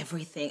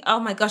 Everything. Oh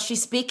my gosh,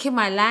 she's speaking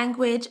my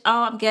language.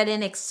 Oh, I'm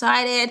getting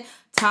excited.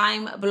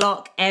 Time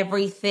block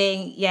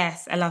everything.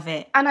 Yes, I love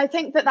it. And I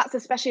think that that's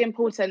especially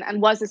important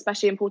and was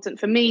especially important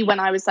for me when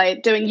I was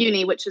like doing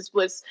uni, which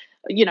was,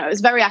 you know, it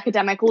was very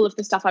academic. All of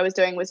the stuff I was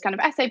doing was kind of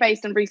essay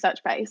based and research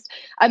based.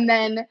 And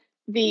then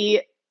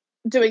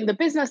doing the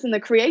business and the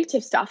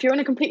creative stuff, you're in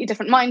a completely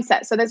different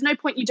mindset. So there's no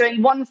point you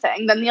doing one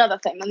thing, then the other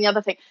thing, then the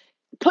other thing.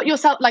 Put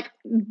yourself, like,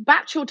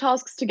 batch your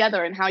tasks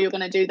together and how you're going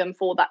to do them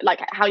for that,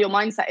 like how your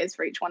mindset is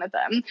for each one of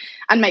them,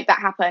 and make that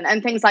happen.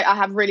 And things like I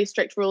have really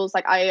strict rules.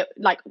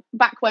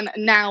 Back when,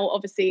 now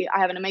obviously I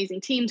have an amazing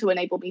team to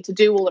enable me to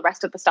do all the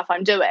rest of the stuff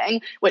I'm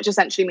doing, which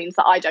essentially means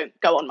that I don't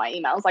go on my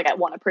emails. I get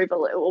one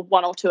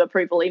or two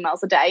approval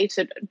emails a day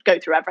to go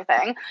through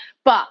everything.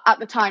 But at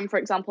the time, for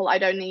example,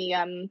 I'd only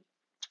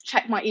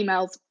check my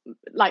emails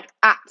like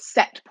at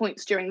set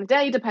points during the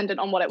day, dependent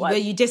on what it was. Were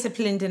you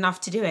disciplined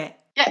enough to do it?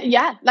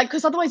 Yeah, like,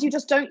 because otherwise you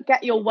just don't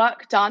get your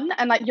work done,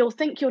 and like you'll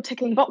think you're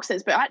ticking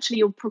boxes, but actually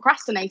you're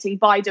procrastinating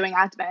by doing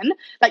admin.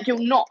 Like you're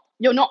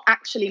not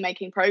actually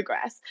making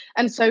progress.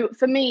 And so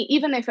for me,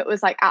 even if it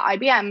was like at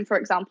IBM, for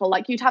example,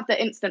 like you'd have the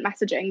instant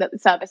messaging, that the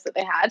service that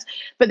they had,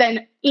 but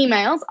then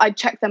emails, I'd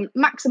check them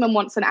maximum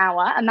once an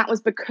hour. And that was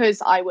because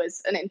I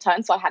was an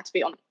intern. So I had to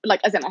be on,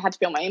 like, as in I had to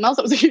be on my emails.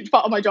 That was a huge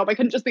part of my job. I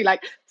couldn't just be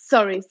like,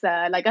 sorry,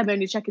 sir, like I'm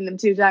only checking them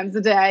 2 times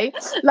a day.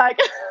 Like,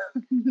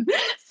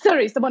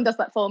 sorry, someone does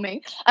that for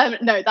me.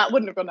 No, that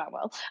wouldn't have gone down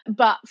well.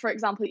 But for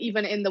example,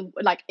 even in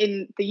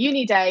the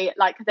uni day,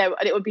 like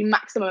it would be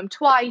maximum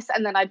twice,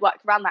 and then I'd work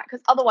around that,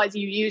 because otherwise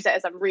you use it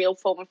as a real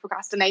form of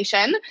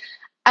procrastination.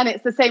 And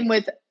it's the same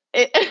with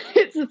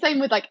it's the same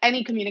with like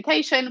any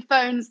communication,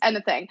 phones,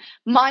 anything.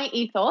 My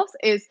ethos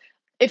is,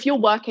 if you're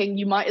working,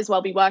 you might as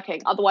well be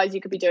working. Otherwise,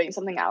 you could be doing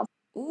something else.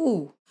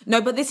 Ooh,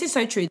 no, but this is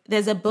so true.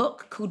 There's a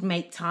book called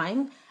Make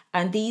Time.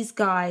 And these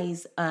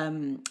guys,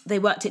 they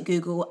worked at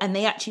Google, and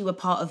they actually were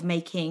part of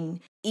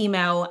making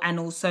email and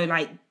also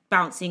like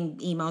bouncing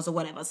emails or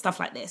whatever, stuff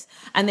like this.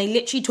 And they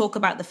literally talk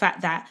about the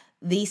fact that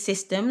these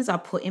systems are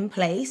put in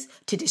place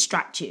to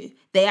distract you.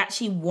 They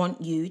actually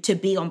want you to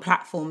be on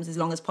platforms as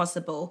long as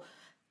possible.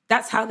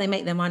 That's how they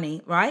make their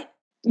money, right?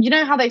 You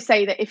know how they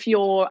say that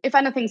if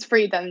anything's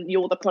free, then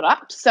you're the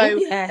product. So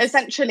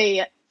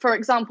essentially, for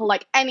example,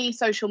 like any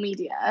social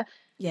media,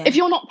 if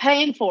you're not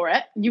paying for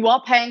it, you are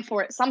paying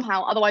for it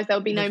somehow. Otherwise, there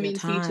would be no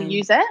means for you to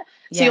use it.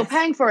 So you're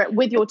paying for it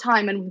with your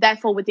time, and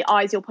therefore with the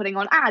eyes you're putting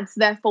on ads,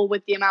 therefore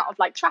with the amount of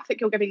like traffic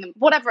you're giving them,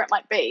 whatever it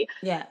might be.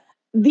 Yeah.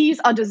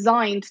 These are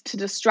designed to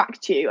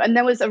distract you. And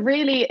there was a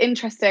really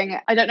interesting,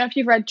 I don't know if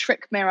you've read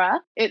Trick Mirror.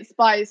 It's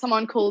by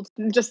someone called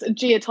just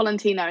Gia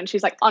Tolentino, and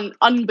she's like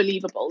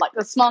unbelievable, like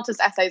the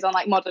smartest essays on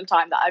like modern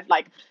time that I've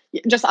like,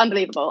 just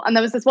unbelievable. And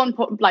there was this one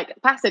like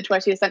passage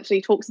where she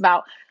essentially talks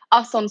about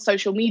us on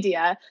social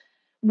media.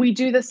 We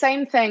do the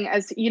same thing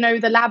as, you know,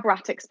 the lab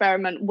rat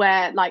experiment,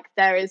 where like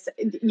there is,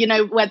 you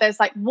know, where there's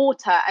like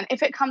water, and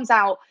if it comes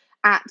out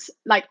at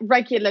like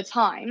regular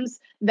times,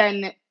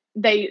 then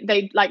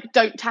they like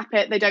don't tap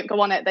it, they don't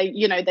go on it,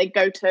 they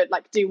go to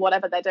like do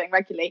whatever they're doing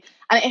regularly.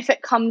 And if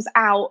it comes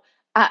out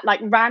at like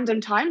random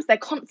times, they're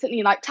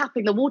constantly like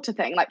tapping the water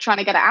thing, like trying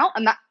to get it out.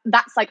 And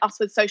that's like us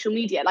with social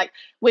media. Like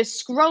we're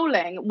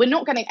scrolling, we're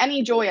not getting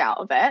any joy out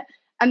of it.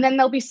 And then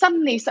there'll be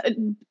suddenly,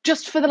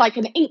 just for the like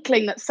an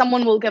inkling that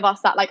someone will give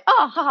us that like,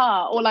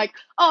 haha, or like,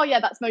 oh yeah,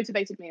 that's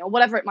motivated me, or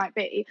whatever it might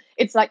be.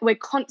 It's like we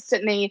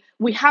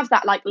have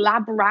that like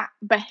lab rat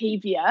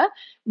behavior.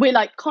 We're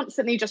like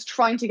constantly just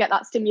trying to get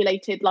that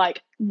stimulated,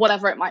 like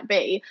whatever it might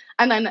be.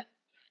 And then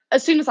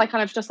as soon as I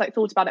kind of just like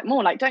thought about it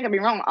more, like, don't get me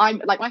wrong,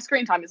 I'm like, my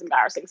screen time is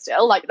embarrassing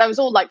still. Like, there was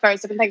all like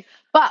various different things.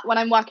 But when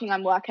I'm working,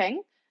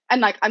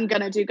 and like, I'm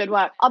going to do good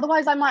work.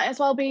 Otherwise, I might as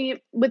well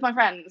be with my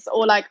friends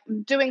or like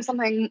doing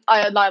something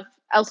I love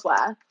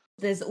elsewhere.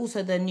 There's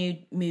also the new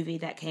movie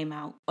that came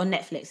out on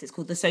Netflix. It's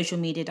called The Social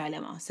Media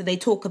Dilemma. So they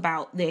talk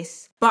about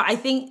this. But I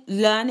think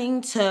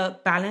learning to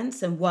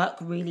balance and work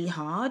really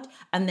hard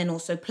and then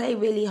also play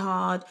really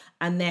hard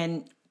and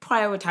then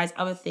prioritize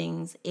other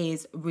things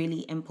is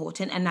really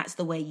important. And that's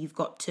the way you've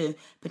got to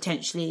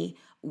potentially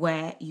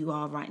where you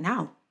are right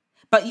now.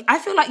 But I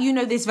feel like you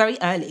know this very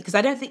early because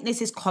I don't think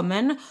this is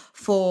common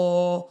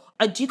for...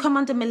 do you come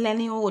under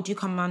millennial or do you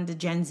come under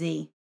Gen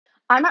Z?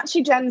 I'm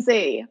actually Gen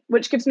Z,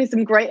 which gives me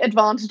some great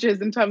advantages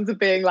in terms of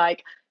being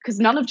like, because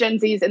none of Gen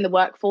Z is in the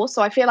workforce.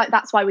 So I feel like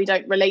that's why we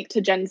don't relate to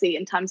Gen Z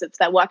in terms of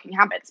their working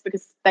habits,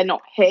 because they're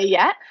not here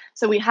yet.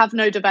 So we have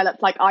no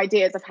developed like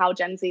ideas of how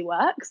Gen Z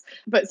works.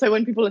 But so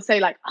when people say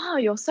like, oh,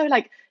 you're so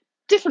like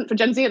different for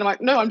Gen Z, and I'm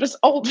like, no, I'm just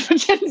old for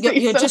Gen Z.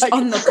 You're just like,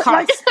 on the cusp.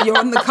 Like, you're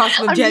on the cusp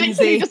of Gen I'm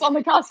Z. just on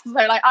the cusp. So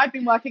like, I've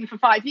been working for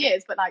 5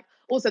 years, but like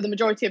also the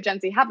majority of Gen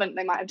Z haven't.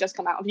 They might have just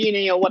come out of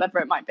uni or whatever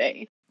it might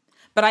be.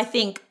 But I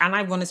think, and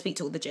I want to speak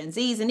to all the Gen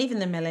Zs and even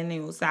the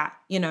millennials that,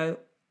 you know,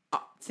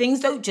 things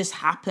don't just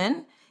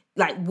happen.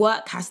 Like,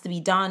 work has to be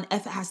done,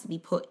 effort has to be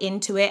put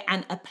into it,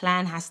 and a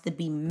plan has to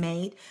be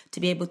made to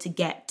be able to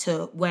get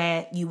to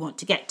where you want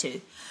to get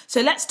to.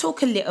 So let's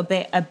talk a little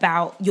bit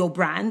about your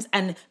brands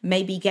and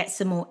maybe get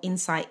some more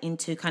insight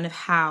into kind of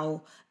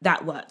how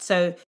that worked.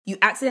 So you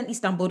accidentally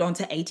stumbled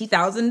onto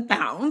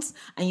 £80,000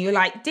 and you're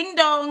like, ding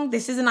dong,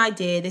 this is an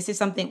idea. This is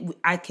something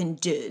I can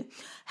do.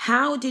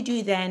 How did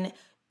you then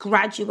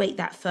graduate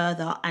that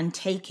further and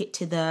take it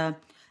to the,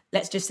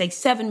 let's just say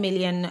 £7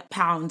 million,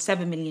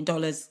 $7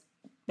 million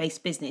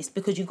based business,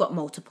 because you've got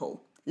multiple?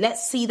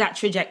 Let's see that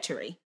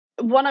trajectory.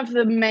 One of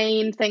the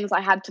main things I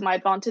had to my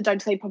advantage,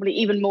 I'd say probably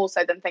even more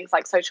so than things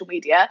like social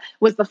media,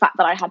 was the fact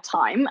that I had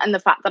time and the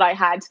fact that I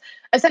had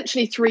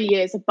essentially 3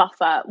 years of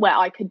buffer where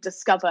I could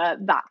discover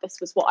that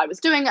this was what I was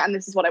doing and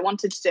this is what I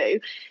wanted to do.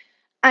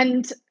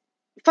 And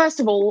first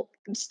of all,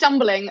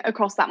 stumbling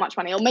across that much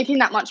money or making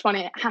that much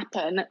money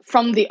happen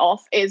from the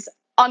off is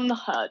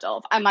unheard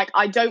of. And like,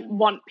 I don't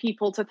want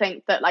people to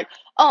think that like,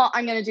 oh,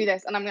 I'm going to do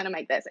this and I'm going to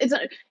make this.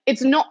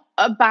 It's not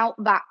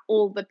about that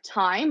all the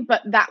time,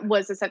 but that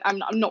was I'm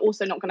not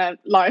going to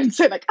lie and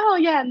say like, oh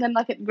yeah, and then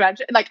like it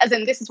gradually, like, as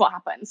in this is what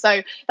happened.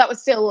 So that was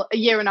still a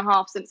year and a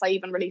half since I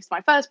even released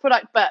my first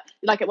product, but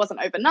like, it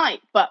wasn't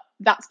overnight, but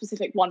that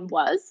specific one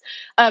was,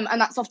 and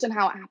that's often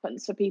how it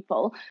happens for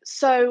people.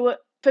 So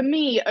for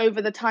me,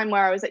 over the time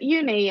where I was at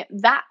uni,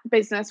 that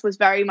business was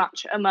very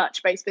much a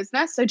merch-based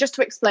business. So just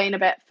to explain a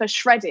bit, for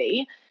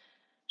Shreddy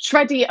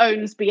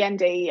owns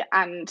BND,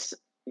 and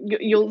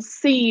you'll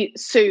see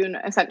soon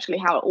essentially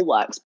how it all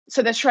works.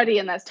 So there's Shreddy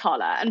and there's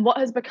Tala. And what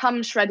has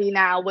become Shreddy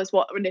now was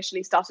what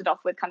initially started off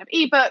with kind of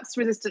ebooks,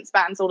 resistance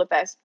bands, all of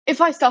this.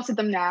 If I started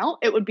them now,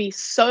 it would be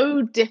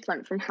so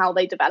different from how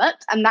they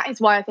developed. And that is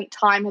why I think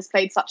time has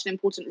played such an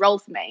important role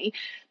for me,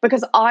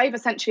 because I've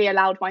essentially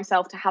allowed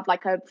myself to have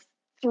like a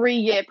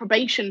 3-year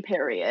probation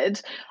period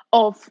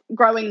of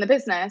growing the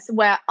business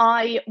where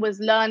I was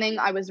learning,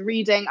 I was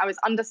reading, I was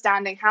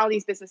understanding how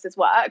these businesses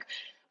work.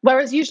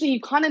 Whereas usually you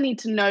kind of need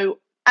to know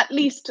at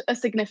least a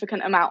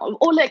significant amount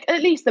or like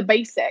at least the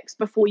basics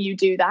before you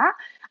do that.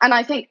 And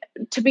I think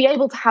to be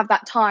able to have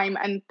that time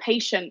and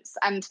patience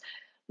and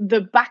the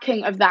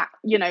backing of that,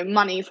 you know,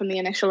 money from the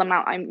initial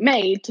amount I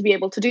made to be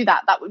able to do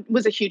that,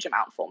 was a huge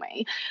amount for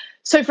me.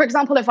 So, for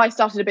example, if I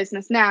started a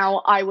business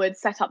now, I would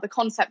set up the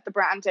concept, the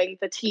branding,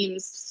 the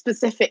teams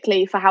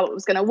specifically for how it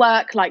was going to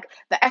work, like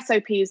the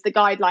SOPs, the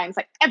guidelines,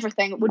 like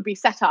everything would be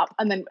set up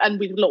and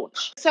we'd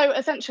launch. So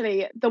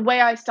essentially, the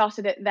way I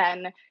started it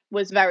then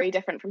was very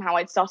different from how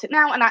I'd start it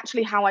now, and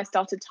actually how I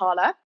started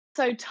Tala.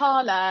 So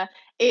Tala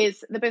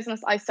is the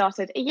business I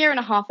started a year and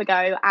a half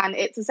ago, and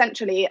it's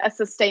essentially a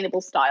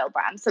sustainable style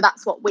brand. So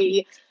that's what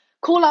we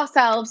call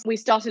ourselves. We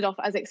started off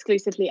as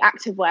exclusively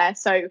activewear,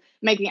 so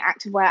making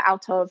activewear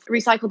out of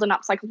recycled and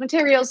upcycled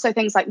materials. So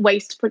things like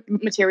waste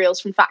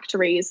materials from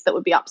factories that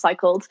would be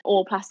upcycled,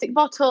 or plastic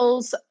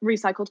bottles,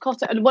 recycled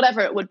cotton, and whatever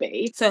it would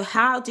be. So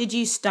how did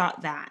you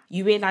start that?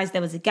 You realized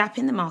there was a gap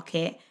in the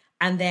market,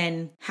 and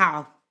then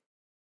how?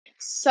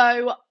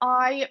 So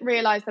I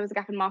realized there was a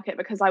gap in the market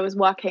because I was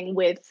working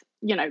with,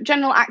 you know,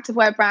 general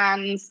activewear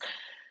brands,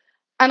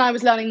 and I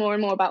was learning more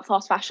and more about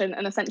fast fashion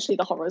and essentially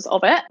the horrors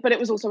of it. But it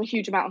was also a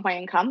huge amount of my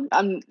income.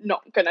 I'm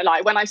not going to lie.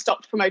 When I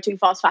stopped promoting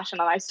fast fashion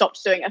and I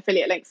stopped doing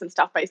affiliate links and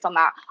stuff based on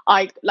that,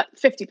 I like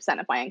 50%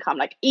 of my income,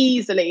 like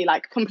easily,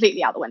 like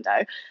completely out the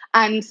window.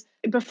 And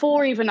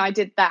before even I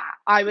did that,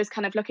 I was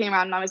kind of looking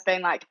around and I was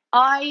being like,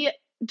 I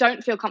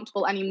don't feel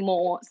comfortable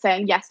anymore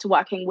saying yes to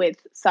working with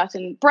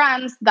certain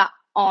brands that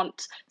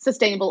aren't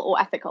sustainable or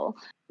ethical.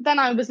 Then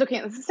I was looking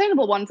at the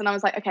sustainable ones and I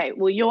was like, okay,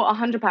 well, you're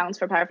 £100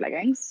 for a pair of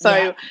leggings. So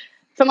yeah.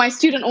 For my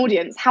student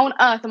audience, how on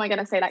earth am I going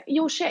to say like,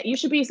 you're shit, you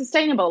should be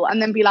sustainable,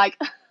 and then be like,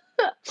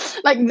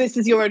 Like, this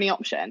is your only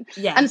option.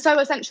 Yeah. And so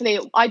essentially,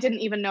 I didn't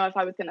even know if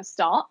I was going to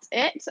start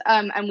it.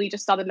 And we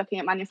just started looking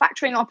at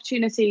manufacturing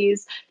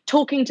opportunities,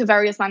 talking to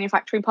various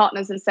manufacturing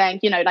partners and saying,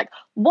 like,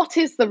 what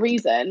is the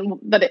reason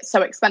that it's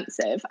so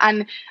expensive?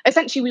 And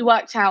essentially, we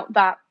worked out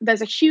that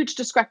there's a huge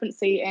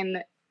discrepancy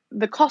in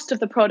the cost of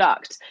the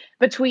product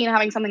between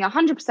having something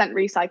 100%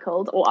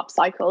 recycled or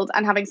upcycled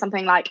and having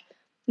something like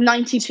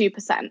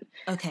 92%.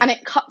 Okay. And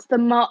it cuts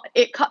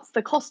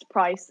the cost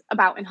price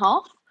about in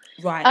half.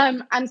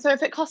 Right. And so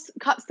if it cuts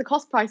the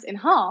cost price in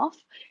half,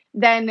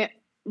 then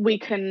we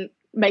can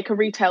make a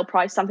retail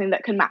price something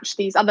that can match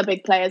these other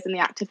big players in the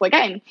activewear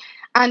game.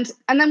 And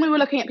then we were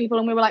looking at people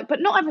and we were like,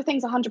 but not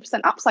everything's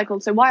 100%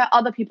 upcycled. So why are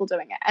other people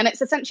doing it? And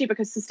it's essentially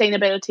because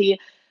sustainability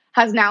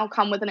has now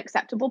come with an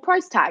acceptable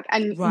price tag.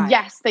 And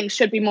yes, things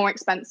should be more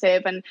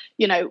expensive. And,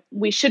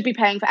 we should be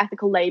paying for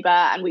ethical labor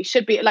and we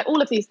should be like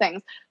all of these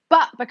things.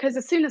 But because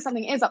as soon as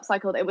something is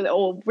upcycled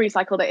or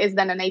recycled, it is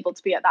then enabled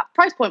to be at that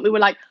price point. We were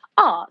like,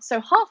 so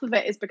half of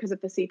it is because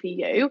of the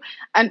CPU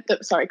and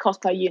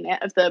cost per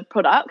unit of the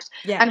product.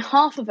 Yeah. And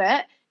half of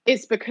it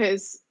is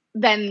because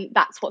then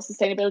that's what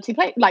sustainability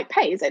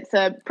pays. It's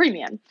a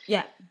premium.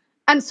 Yeah.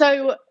 And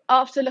so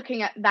after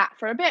looking at that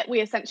for a bit,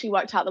 we essentially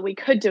worked out that we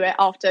could do it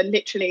after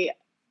literally,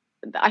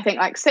 I think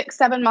like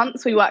 6-7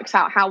 months, we worked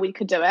out how we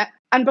could do it.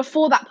 And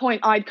before that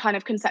point, I'd kind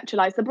of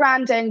conceptualized the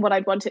branding, what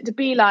I'd want it to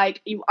be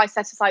like. I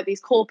set aside these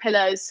core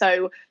pillars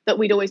so that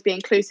we'd always be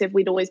inclusive,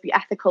 we'd always be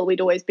ethical,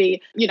 we'd always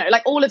be,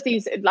 like all of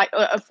these, like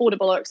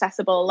affordable or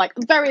accessible, like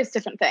various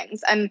different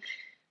things. And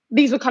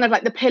these were kind of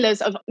like the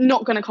pillars of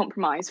not going to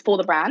compromise for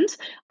the brand.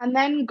 And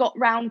then got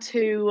round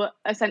to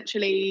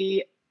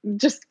essentially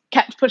just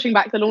kept pushing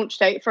back the launch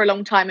date for a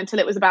long time until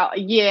it was about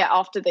a year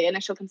after the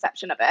initial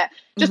conception of it,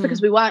 just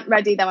because we weren't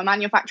ready. There were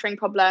manufacturing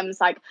problems.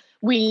 Like,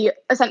 we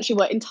essentially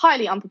were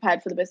entirely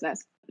unprepared for the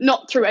business,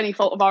 not through any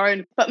fault of our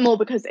own, but more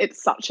because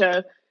it's such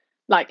a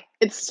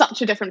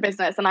different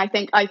business. And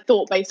I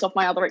thought based off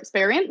my other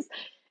experience,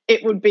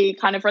 it would be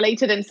kind of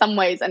related in some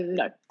ways, and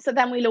no. So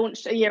then we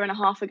launched a year and a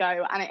half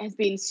ago, and it has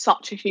been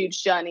such a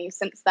huge journey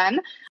since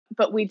then.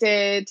 But we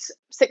did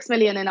 6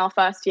 million in our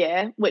first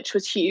year, which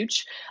was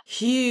huge.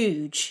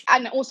 Huge.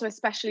 And also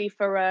especially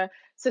for a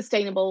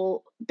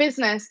sustainable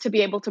business to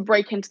be able to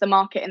break into the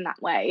market in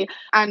that way.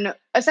 And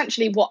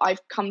essentially what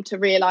I've come to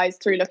realize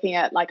through looking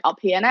at like our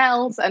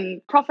P&Ls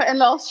and profit and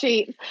loss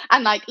sheets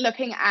and like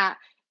looking at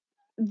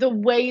the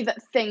way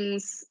that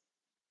things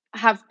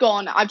have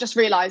gone, I've just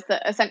realized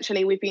that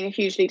essentially we've been a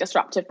hugely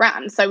disruptive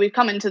brand. So we've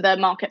come into the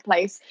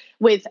marketplace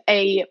with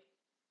a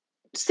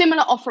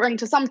similar offering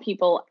to some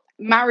people,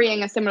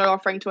 marrying a similar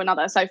offering to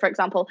another. So for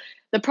example,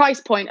 the price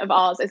point of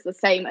ours is the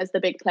same as the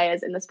big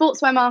players in the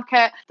sportswear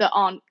market that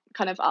aren't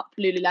kind of up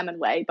Lululemon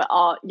way, but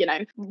are,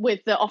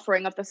 with the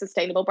offering of the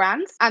sustainable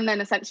brands. And then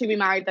essentially we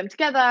married them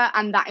together,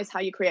 and that is how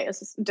you create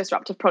a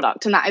disruptive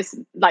product. And that is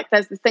like,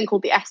 there's this thing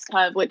called the S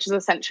curve, which is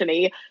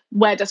essentially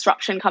where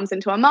disruption comes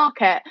into a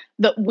market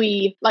that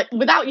we, like,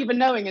 without even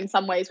knowing in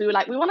some ways, we were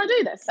like, we want to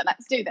do this, so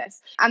let's do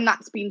this. And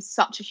that's been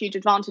such a huge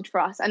advantage for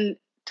us. And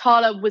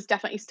Tala was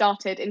definitely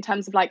started in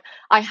terms of like,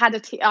 I had a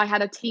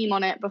team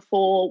on it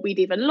before we'd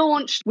even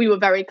launched. We were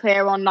very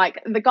clear on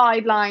like the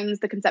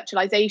guidelines, the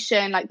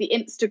conceptualization, like the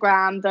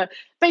Instagram,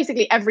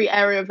 basically every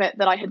area of it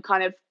that I had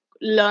kind of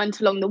learned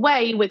along the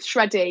way with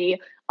Shreddy,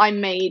 I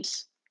made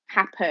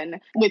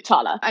happen with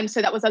Tala. And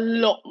so that was a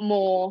lot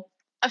more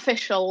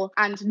official.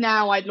 And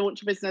now I'd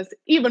launch a business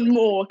even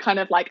more kind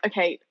of like,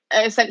 okay,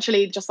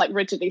 essentially just like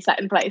rigidly set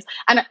in place.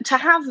 And to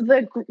have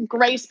the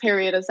grace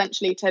period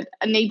essentially to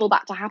enable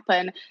that to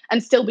happen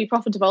and still be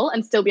profitable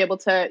and still be able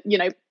to,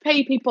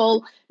 pay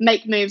people,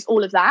 make moves,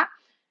 all of that.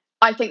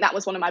 I think that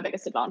was one of my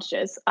biggest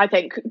advantages. I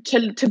think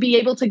to be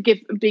able to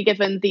be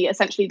given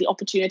essentially the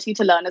opportunity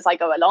to learn as I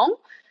go along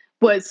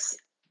was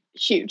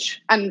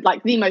huge and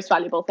like the most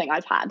valuable thing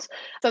I've had.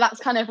 So that's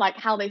kind of like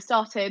how they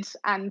started,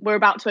 and we're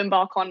about to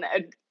embark on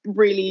a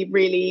really,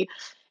 really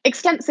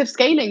extensive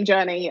scaling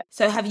journey.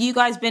 So have you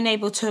guys been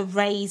able to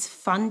raise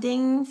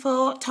funding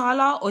for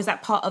Tala, or is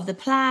that part of the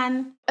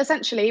plan?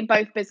 Essentially,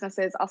 both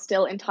businesses are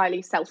still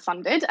entirely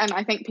self-funded. And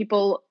I think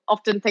people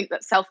often think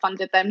that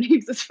self-funded then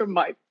means it's from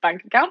my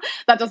bank account.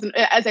 That doesn't,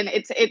 as in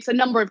it's a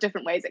number of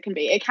different ways it can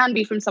be. It can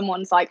be from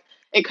someone's like,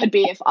 it could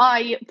be if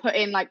I put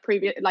in like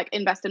previous, like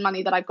invested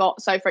money that I've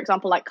got. So for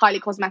example, like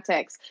Kylie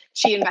Cosmetics,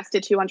 she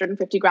invested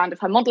 250 grand of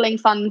her modeling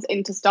funds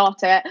in to start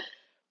it.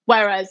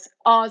 Whereas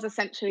ours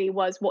essentially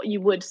was what you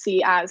would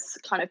see as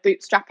kind of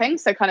bootstrapping.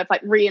 So kind of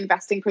like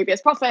reinvesting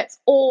previous profits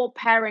or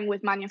pairing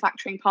with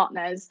manufacturing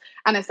partners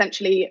and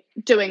essentially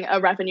doing a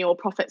revenue or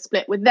profit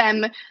split with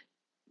them,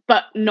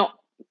 but not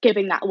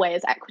giving that away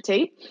as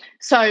equity.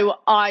 So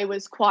I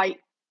was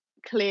quite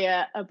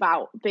clear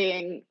about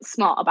being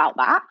smart about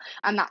that.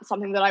 And that's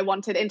something that I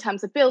wanted in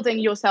terms of building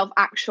yourself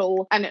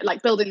and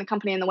like building the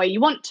company in the way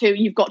you want to.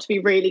 You've got to be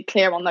really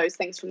clear on those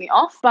things from the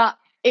off. But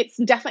it's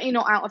definitely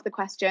not out of the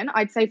question.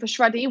 I'd say for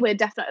Shreddy,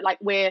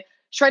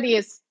 Shreddy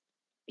is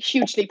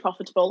hugely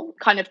profitable,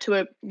 kind of to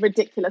a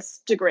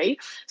ridiculous degree.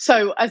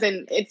 So as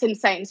in, it's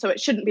insane. So it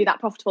shouldn't be that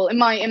profitable. In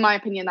my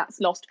opinion, that's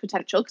lost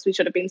potential, because we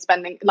should have been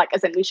spending, like,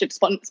 as in we should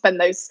spend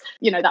those,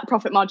 that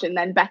profit margin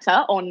then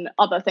better on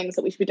other things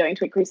that we should be doing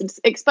to increase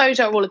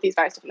exposure, all of these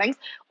various different things.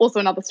 Also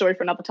another story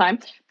for another time.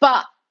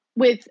 But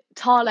with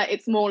Tala,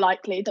 it's more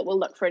likely that we'll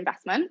look for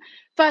investment.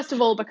 First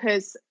of all,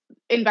 because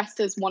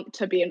investors want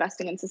to be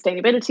investing in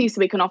sustainability, so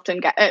we can often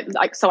get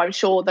so I'm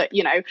sure that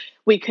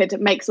we could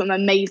make some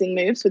amazing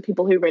moves with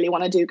people who really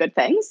want to do good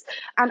things.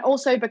 And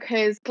also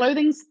because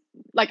clothing's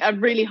like a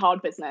really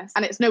hard business,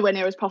 and it's nowhere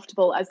near as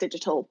profitable as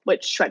digital,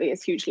 which Shreddy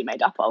is hugely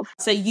made up of.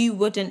 So you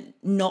wouldn't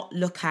not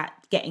look at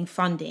getting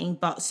funding,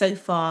 but so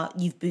far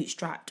you've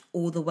bootstrapped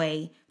all the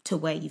way to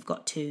where you've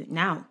got to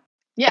now.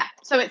 Yeah,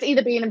 so it's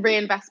either been a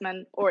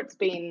reinvestment or it's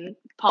been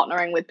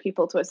partnering with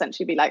people to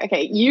essentially be like,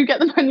 okay, you get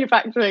the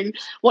manufacturing.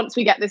 Once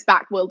we get this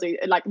back, we'll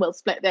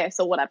split this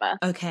or whatever.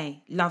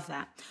 Okay, love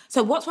that.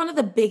 So what's one of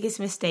the biggest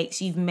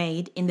mistakes you've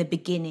made in the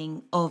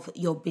beginning of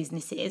your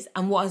businesses,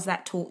 and what has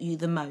that taught you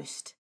the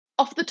most?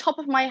 Off the top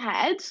of my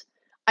head,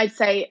 I'd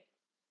say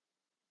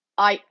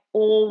I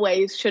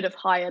always should have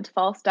hired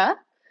faster.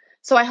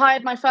 So I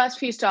hired my first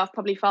few staff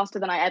probably faster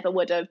than I ever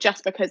would have,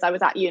 just because I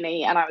was at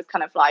uni and I was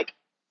kind of like,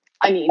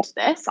 I need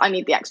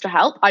the extra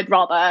help. I'd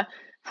rather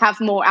have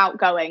more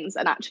outgoings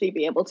and actually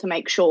be able to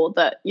make sure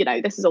that,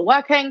 this is all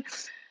working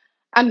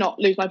and not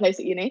lose my place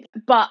at uni.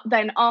 But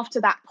then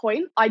after that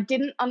point, I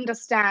didn't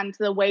understand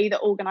the way that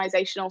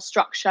organizational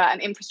structure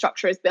and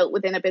infrastructure is built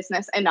within a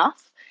business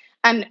enough.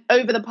 And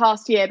over the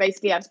past year,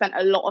 basically, I've spent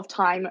a lot of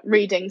time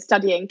reading,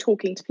 studying,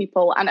 talking to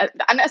people, and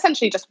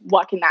essentially just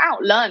working that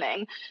out,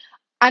 learning.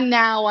 And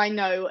now I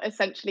know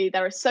essentially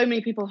there are so many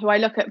people who I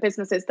look at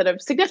businesses that are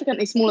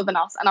significantly smaller than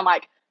us, and I'm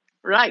like,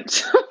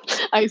 right,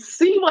 I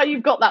see why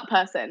you've got that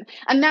person.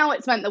 And now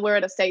it's meant that we're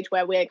at a stage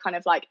where we're kind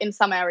of like, in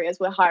some areas,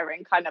 we're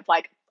hiring kind of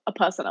like a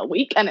person a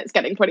week, and it's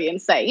getting pretty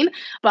insane.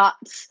 But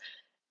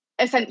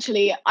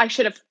essentially, I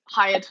should have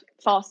hired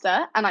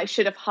faster, and I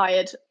should have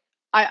hired.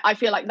 I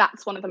feel like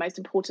that's one of the most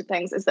important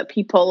things, is that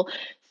people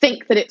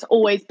think that it's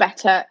always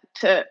better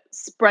to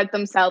spread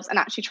themselves and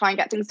actually try and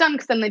get things done,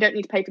 because then they don't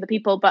need to pay for the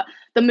people. But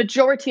the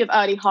majority of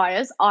early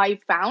hires,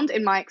 I've found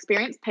in my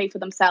experience, pay for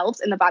themselves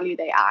in the value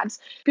they add.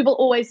 People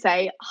always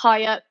say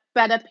hire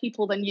better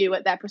people than you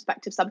at their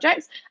prospective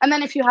subjects. And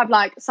then if you have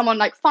like someone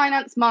like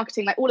finance,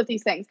 marketing, like all of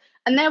these things,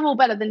 and they're all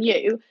better than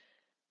you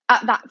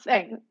at that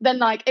thing, then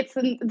like it's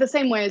the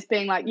same way as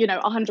being like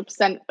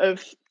 100%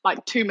 of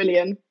like 2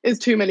 million is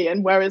 2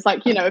 million, whereas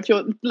like if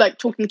you're like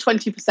talking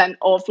 20%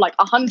 of like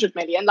 100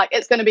 million, like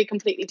it's going to be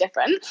completely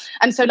different.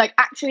 And so like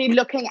actually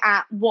looking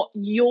at what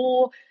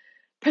your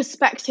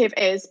perspective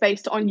is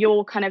based on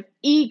your kind of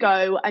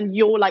ego and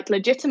your like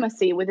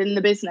legitimacy within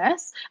the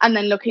business, and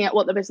then looking at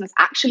what the business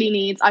actually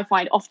needs, I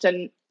find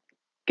often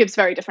gives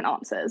very different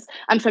answers.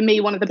 And for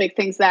me, one of the big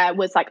things there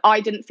was like,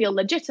 I didn't feel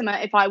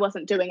legitimate if I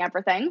wasn't doing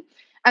everything.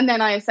 And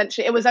then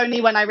it was only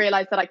when I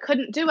realized that I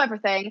couldn't do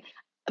everything,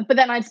 but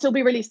then I'd still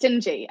be really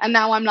stingy. And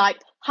now I'm like,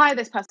 hire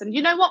this person.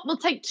 You know what? We'll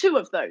take 2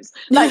 of those.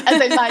 Like,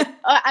 as in like,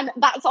 and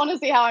that's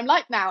honestly how I'm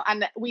like now.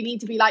 And we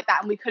need to be like that.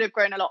 And we could have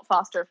grown a lot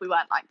faster if we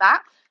weren't like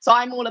that. So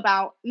I'm all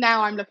about,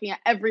 now I'm looking at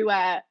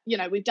everywhere,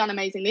 we've done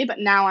amazingly, but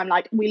now I'm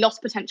like, we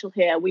lost potential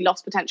here.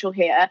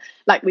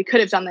 Like we could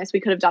have done this.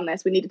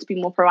 We needed to be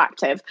more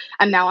proactive.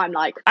 And now I'm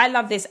like, I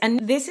love this.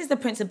 And this is the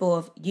principle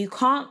of, you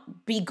can't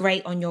be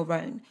great on your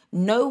own.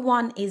 No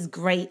one is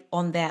great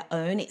on their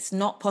own. It's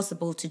not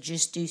possible to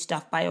just do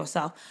stuff by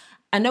yourself.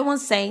 And no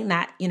one's saying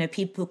that,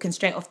 people can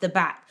straight off the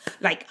bat,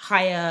 like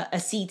hire a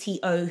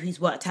CTO who's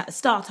worked at a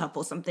startup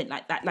or something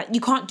like that. Like you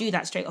can't do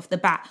that straight off the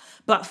bat.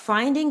 But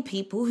finding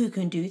people who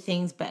can do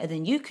things better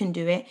than you can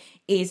do it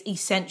is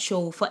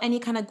essential for any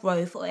kind of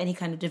growth or any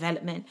kind of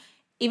development.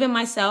 Even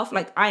myself,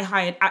 like I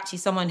hired actually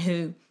someone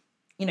who,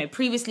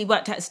 previously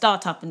worked at a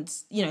startup and,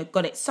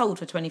 got it sold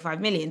for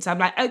 25 million. So I'm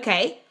like,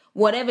 okay,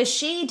 whatever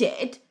she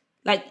did,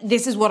 like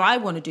this is what I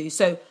want to do.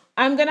 So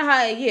I'm going to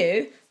hire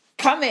you.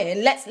 Come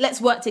in, let's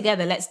work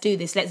together, let's do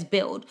this, let's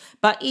build.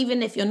 But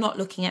even if you're not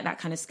looking at that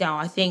kind of scale,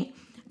 I think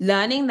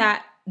learning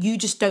that you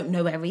just don't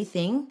know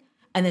everything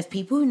and there's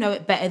people who know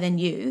it better than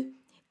you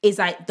is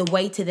like the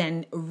way to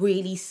then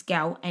really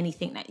scale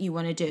anything that you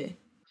want to do.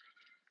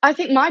 I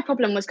think my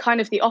problem was kind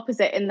of the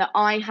opposite, in that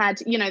I had,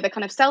 the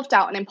kind of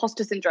self-doubt and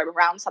imposter syndrome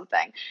around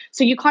something.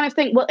 So you kind of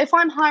think, well, if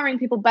I'm hiring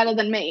people better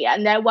than me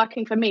and they're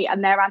working for me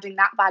and they're adding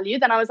that value,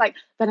 then I was like,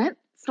 then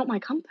it's not my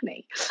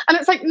company. And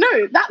it's like,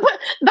 no, that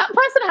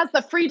person has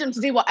the freedom to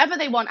do whatever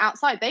they want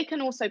outside. They can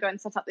also go and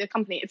set up their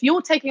company. If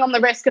you're taking on the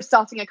risk of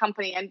starting a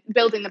company and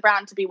building the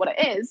brand to be what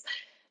it is,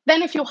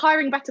 then if you're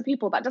hiring better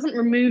people, that doesn't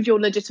remove your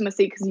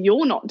legitimacy because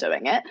you're not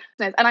doing it.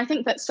 And I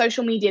think that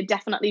social media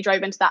definitely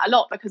drove into that a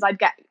lot, because I'd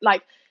get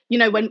like,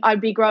 when I'd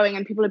be growing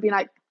and people would be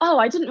like, oh,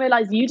 I didn't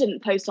realize you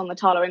didn't post on the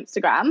Tala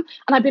Instagram.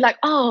 And I'd be like,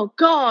 oh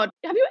God,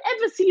 have you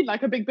ever seen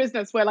like a big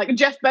business where like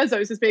Jeff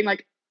Bezos is being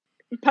like,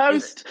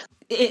 post?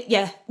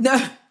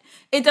 No,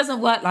 it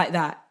doesn't work like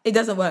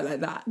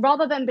that.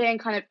 Rather than being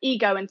kind of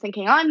ego and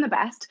thinking I'm the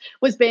best,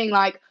 was being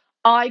like,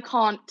 I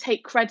can't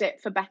take credit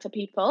for better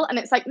people. And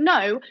it's like,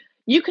 no,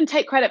 you can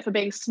take credit for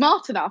being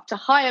smart enough to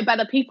hire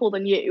better people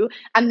than you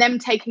and them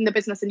taking the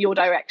business in your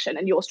direction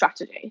and your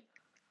strategy.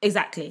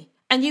 Exactly.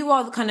 And you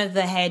are kind of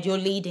the head, you're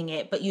leading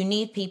it, but you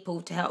need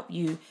people to help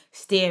you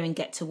steer and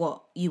get to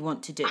what you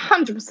want to do.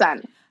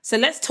 100%. So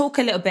let's talk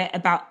a little bit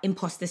about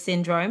imposter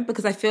syndrome,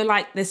 because I feel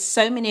like there's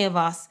so many of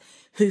us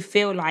who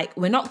feel like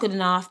we're not good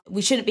enough,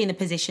 we shouldn't be in the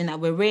position that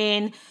we're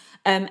in,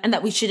 and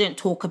that we shouldn't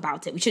talk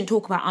about it. We shouldn't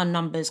talk about our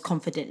numbers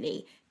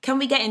confidently. Can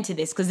we get into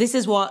this? Because this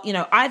is what,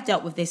 I've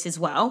dealt with this as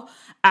well.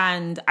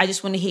 And I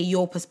just want to hear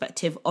your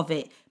perspective of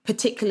it,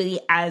 particularly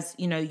as,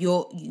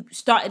 you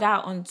started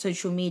out on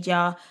social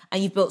media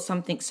and you've built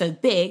something so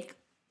big,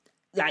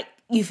 like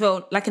you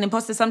feel like an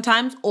imposter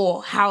sometimes,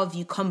 or how have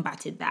you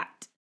combated that?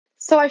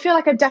 So I feel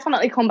like I've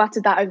definitely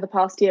combated that over the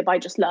past year by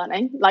just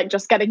learning, like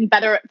just getting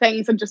better at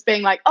things and just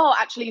being like, oh,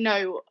 actually,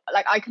 no,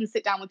 like I can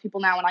sit down with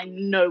people now and I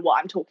know what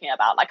I'm talking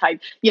about. Like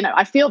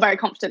I feel very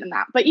confident in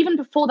that. But even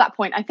before that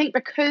point, I think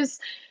because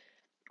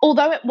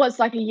although it was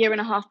like a year and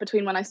a half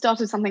between when I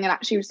started something and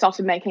actually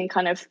started making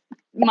kind of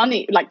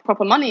money, like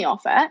proper money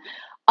off it,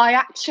 I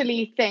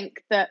actually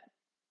think that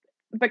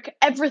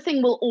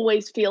everything will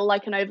always feel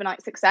like an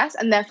overnight success.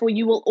 And therefore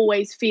you will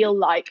always feel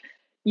like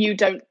you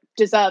don't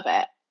deserve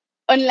it,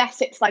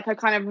 unless it's like a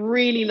kind of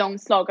really long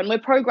slog. And we're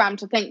programmed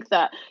to think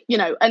that,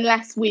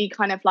 unless we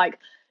kind of like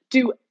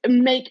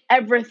make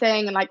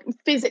everything and like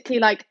physically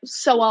like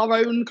sew our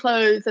own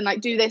clothes and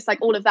like do this,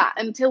 like all of that,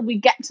 until we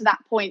get to that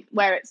point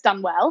where it's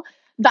done well,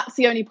 that's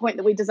the only point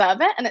that we deserve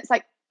it. And it's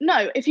like,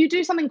 no, if you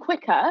do something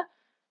quicker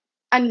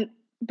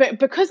but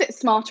because it's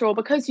smarter or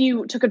because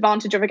you took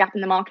advantage of a gap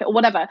in the market or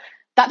whatever,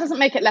 that doesn't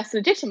make it less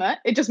legitimate.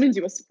 It just means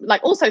you were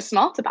like also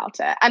smart about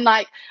it. And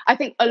like, I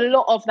think a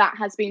lot of that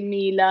has been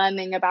me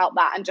learning about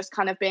that and just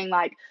kind of being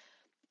like,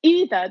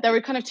 either there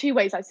are kind of two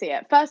ways I see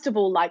it. First of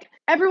all, like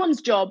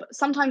everyone's job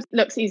sometimes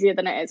looks easier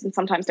than it is and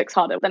sometimes looks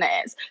harder than it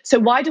is. So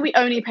why do we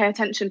only pay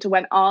attention to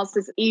when ours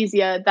is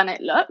easier than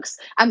it looks?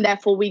 And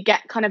therefore we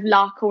get kind of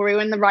luck, or we're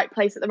in the right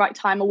place at the right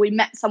time, or we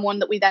met someone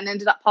that we then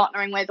ended up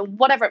partnering with, or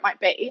whatever it might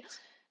be.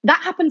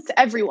 That happens to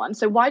everyone.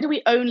 So why do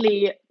we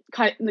only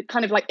kind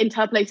of like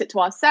interpolate it to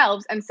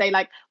ourselves and say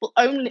like, well,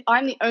 I'm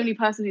the only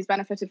person who's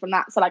benefited from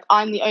that. So like,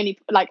 I'm the only,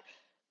 like,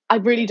 I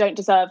really don't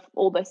deserve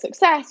all this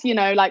success,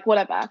 like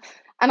whatever.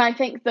 And I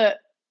think that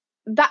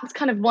that's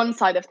kind of one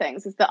side of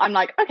things, is that I'm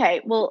like,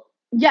 okay, well,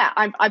 yeah,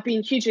 I've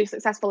been hugely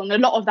successful. And a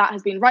lot of that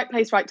has been right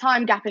place, right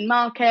time, gap in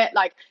market,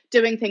 like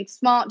doing things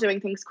smart,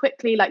 doing things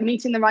quickly, like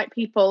meeting the right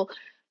people.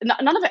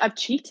 None of it I've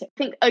cheated. I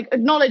think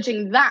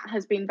acknowledging that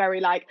has been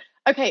very like,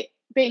 okay,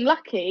 being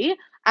lucky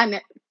and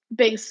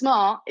being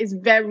smart is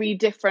very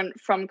different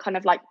from kind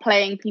of like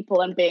playing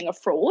people and being a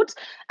fraud.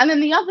 And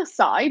then the other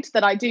side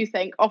that I do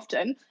think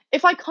often,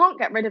 if I can't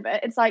get rid of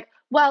it, it's like,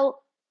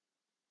 well,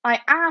 I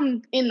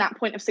am in that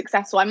point of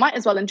success, so I might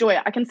as well enjoy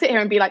it. I can sit here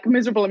and be like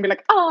miserable and be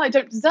like, oh, I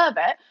don't deserve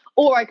it.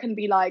 Or I can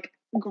be like,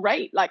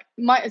 great, like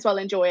might as well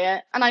enjoy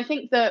it. And I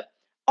think that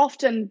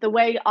often the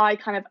way I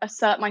kind of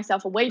assert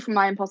myself away from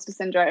my imposter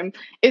syndrome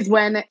is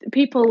when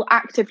people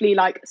actively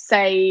like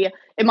say,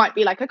 it might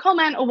be like a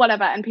comment or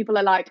whatever, and people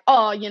are like,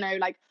 oh,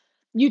 like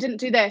you didn't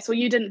do this or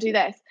you didn't do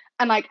this.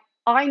 And like,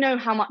 I know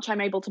how much I'm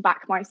able to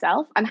back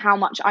myself and how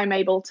much I'm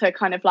able to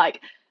kind of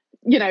like,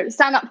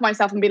 stand up for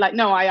myself and be like,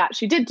 no, I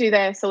actually did do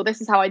this, or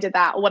this is how I did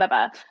that, or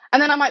whatever.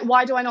 And then I'm like,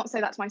 why do I not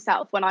say that to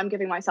myself when I'm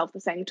giving myself the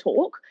same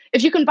talk?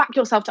 If you can back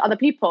yourself to other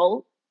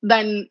people,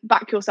 then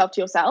back yourself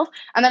to yourself.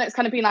 And then it's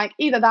kind of been like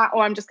either that,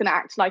 or I'm just going to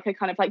act like a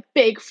kind of like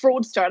big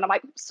fraudster. And I'm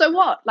like, so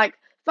what? Like,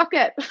 fuck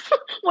it.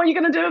 What are you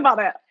going to do about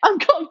it? I'm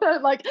gonna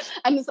like,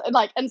 and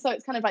so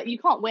it's kind of like, you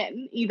can't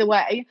win either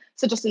way.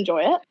 So just enjoy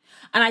it.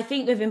 And I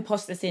think with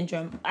imposter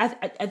syndrome, I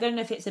don't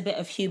know if it's a bit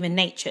of human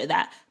nature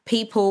that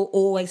people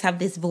always have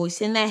this voice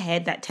in their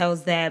head that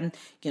tells them,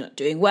 you're not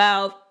doing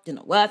well, you're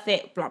not worth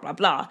it, blah, blah,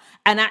 blah.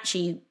 And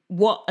actually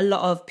what a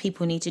lot of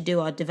people need to do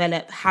are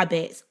develop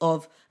habits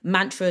of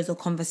mantras or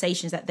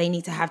conversations that they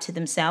need to have to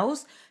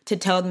themselves to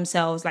tell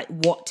themselves like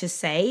what to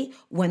say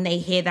when they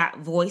hear that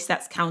voice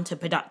that's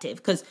counterproductive.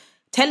 Because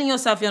telling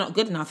yourself you're not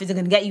good enough isn't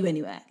going to get you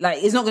anywhere.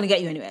 Like, it's not going to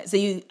get you anywhere. So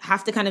you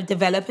have to kind of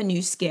develop a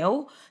new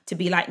skill to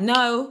be like,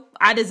 no,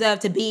 I deserve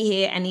to be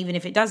here. And even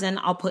if it doesn't,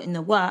 I'll put in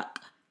the work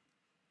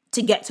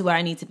to get to where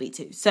I need to be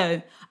to.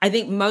 So I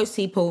think most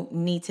people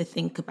need to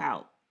think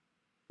about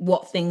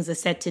what things are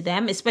said to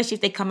them, especially if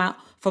they come out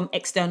from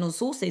external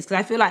sources. Because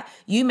I feel like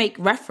you make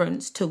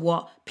reference to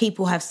what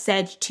people have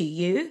said to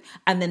you,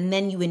 and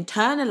then you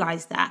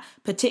internalize that,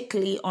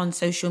 particularly on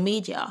social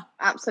media.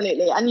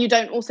 Absolutely. And you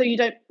don't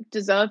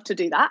deserve to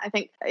do that. I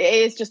think it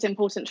is just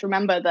important to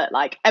remember that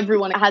like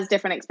everyone has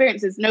different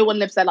experiences. No one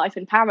lives their life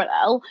in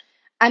parallel.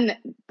 And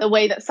the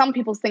way that some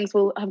people's things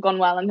will have gone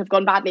well and have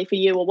gone badly for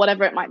you, or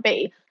whatever it might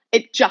be,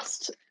 it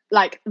just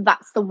like,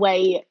 that's the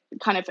way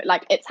kind of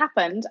like it's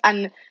happened.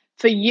 And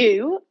for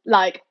you,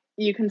 like,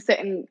 you can sit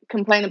and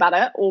complain about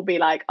it or be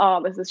like,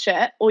 oh, this is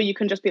shit. Or you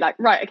can just be like,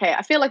 right, okay,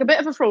 I feel like a bit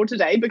of a fraud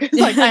today because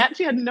like I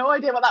actually had no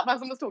idea what that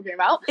person was talking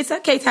about. It's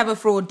okay to have a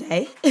fraud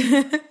day.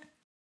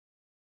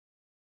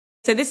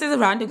 So this is a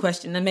random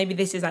question, and maybe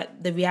this is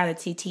like the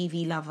reality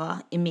TV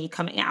lover in me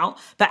coming out,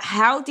 but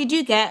how did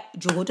you get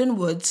Jordan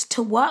Woods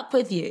to work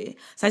with you?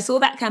 So I saw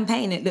that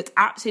campaign. It looked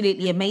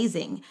absolutely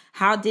amazing.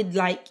 How did,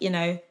 like, you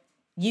know,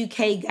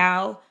 UK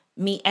gal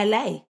meet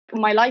LA?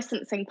 My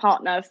licensing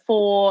partner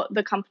for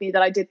the company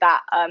that I did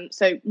that,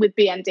 so with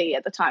BND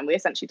at the time, we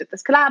essentially did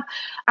this collab,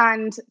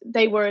 and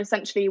they were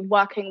essentially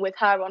working with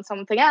her on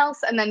something else.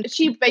 And then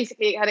she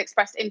basically had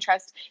expressed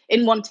interest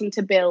in wanting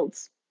to build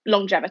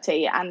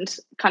longevity and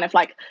kind of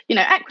like, you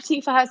know,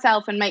 equity for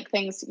herself and make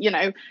things, you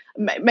know,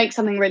 make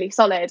something really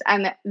solid.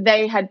 And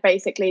they had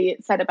basically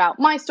said about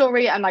my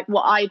story and like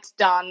what I'd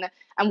done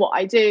and what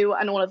I do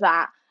and all of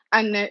that.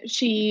 And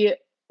she,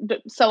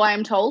 so I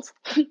am told,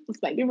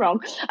 this may be wrong,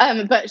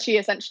 but she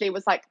essentially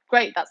was like,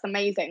 great, that's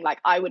amazing. Like,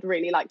 I would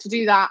really like to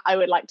do that. I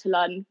would like to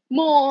learn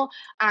more.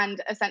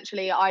 And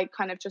essentially I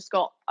kind of just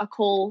got a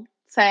call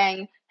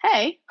saying,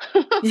 hey,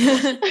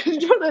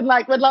 Jordan,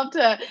 like, would love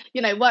to,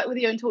 you know, work with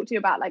you and talk to you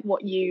about like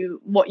what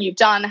you've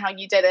done, how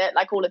you did it,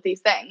 like all of these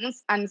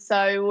things. And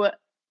so,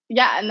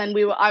 yeah. And then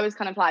I was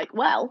kind of like,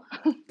 well,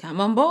 come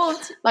on board.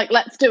 Like,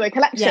 let's do a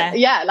collection.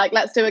 Yeah. Like,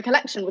 let's do a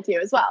collection with you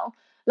as well.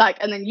 Like,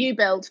 and then you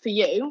build for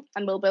you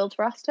and we'll build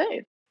for us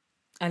too.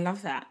 I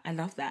love that. I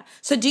love that.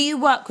 So do you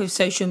work with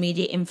social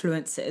media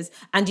influencers,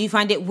 and do you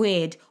find it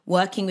weird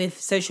working with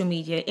social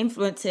media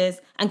influencers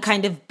and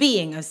kind of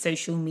being a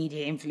social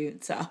media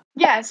influencer?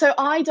 Yeah, so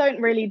I don't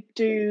really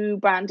do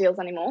brand deals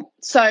anymore.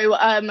 So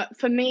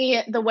for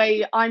me, the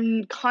way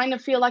I'm kind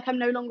of feel like I'm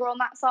no longer on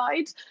that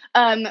side.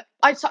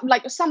 I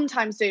like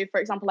sometimes do,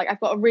 for example, like I've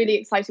got a really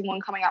exciting one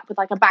coming up with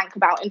like a bank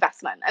about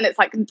investment. And it's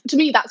like, to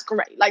me, that's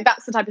great. Like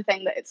that's the type of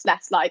thing that it's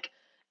less like,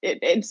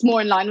 it's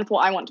more in line with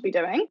what I want to be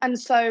doing. And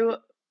so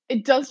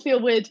it does feel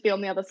weird to be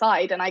on the other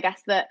side. And I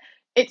guess that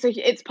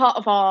it's part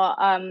of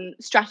our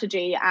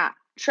strategy at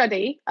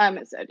Shreddy.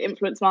 It's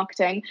influence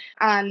marketing,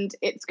 and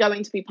it's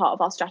going to be part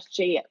of our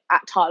strategy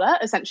at Tala.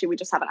 Essentially, we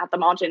just haven't had the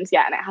margins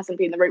yet, and it hasn't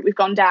been the route we've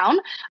gone down.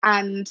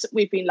 And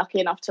we've been lucky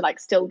enough to like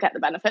still get the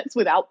benefits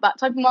without that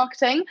type of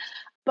marketing.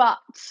 But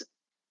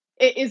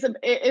it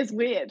is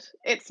weird.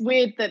 It's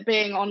weird that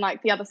being on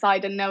like the other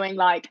side and knowing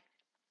like,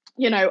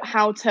 you know,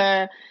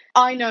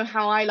 I know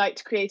how I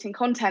liked creating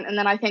content. And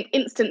then I think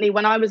instantly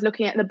when I was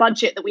looking at the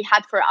budget that we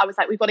had for it, I was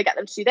like, we've got to get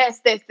them to do this,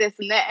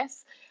 and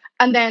this.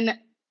 And then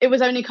it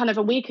was only kind of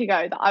a week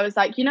ago that I was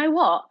like, you know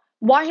what?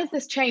 Why has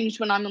this changed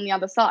when I'm on the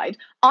other side?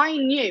 I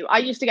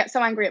used to get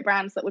so angry at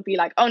brands that would be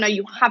like, oh no,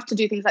 you have to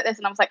do things like this.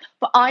 And I was like,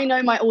 but I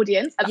know my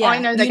audience and I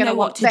know they're going to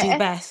want to do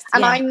best.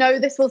 And I know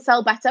this will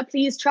sell better.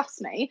 Please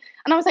trust me.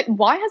 And I was like,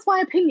 why has my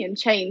opinion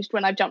changed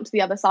when I've jumped to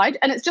the other side?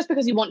 And it's just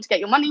because you want to get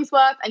your money's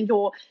worth and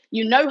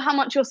you know how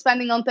much you're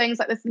spending on things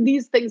like this.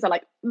 These things are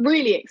like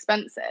really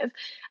expensive.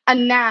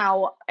 And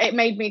now it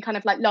made me kind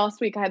of like, last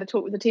week I had a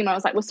talk with the team. I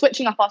was like, we're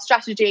switching up our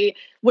strategy.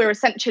 We're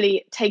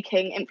essentially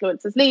taking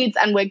influencers' leads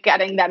and we're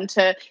getting them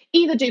to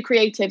either do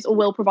creatives or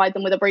we'll provide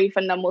them with a brief.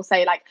 And then we'll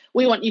say like,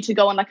 we want you to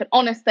go on like an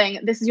honest thing.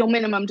 This is your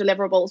minimum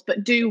deliverables,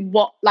 but do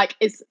what like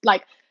is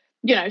like,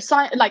 you know,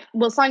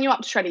 we'll sign you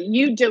up to Shreddy.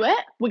 You do it.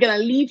 We're going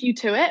to leave you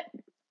to it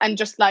and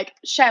just like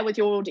share with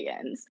your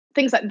audience.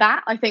 Things like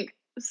that, I think.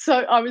 So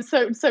I was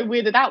so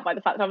weirded out by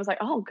the fact that I was like,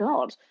 oh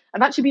God,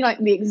 I've actually been like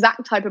the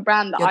exact type of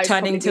brand that You're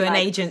turning to an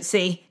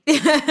agency,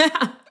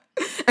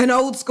 an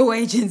old school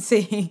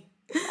agency.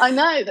 I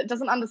know, that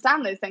doesn't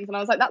understand those things. And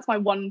I was like, that's my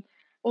one,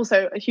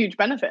 also a huge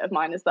benefit of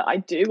mine is that I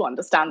do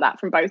understand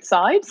that from both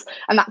sides.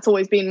 And that's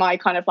always been my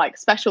kind of like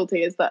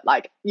specialty is that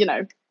like, you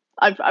know,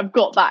 I've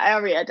got that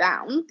area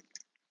down.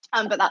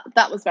 But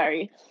that was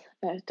very,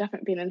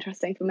 definitely been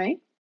interesting for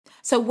me.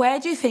 So where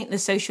do you think the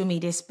social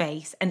media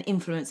space and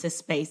influencer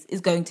space is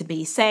going to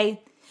be,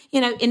 say,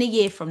 you know, in a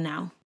year from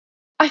now?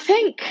 I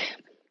think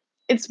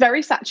it's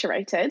very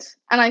saturated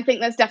and I think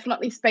there's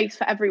definitely space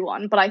for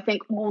everyone. But I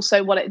think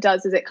also what it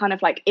does is it kind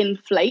of like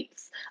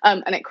inflates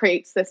and it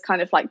creates this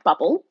kind of like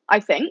bubble, I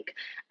think.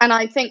 And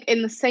I think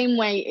in the same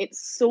way, it's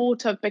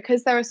sort of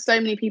because there are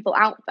so many people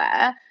out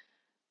there,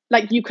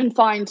 like you can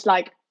find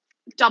like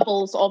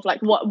doubles of like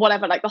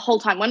whatever, like the whole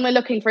time when we're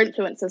looking for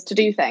influencers to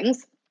do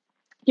things,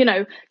 you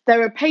know,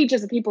 there are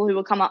pages of people who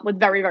will come up with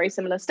very, very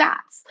similar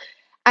stats.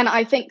 And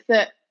I think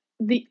that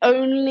the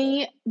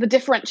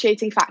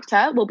differentiating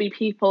factor will be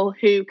people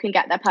who can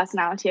get their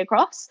personality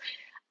across.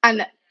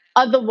 And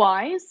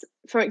otherwise,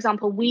 for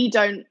example, we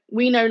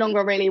no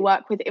longer really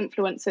work with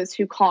influencers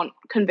who can't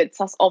convince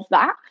us of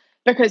that,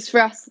 because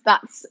for us,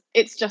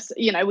 it's just,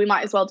 you know, we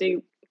might as well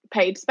do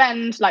paid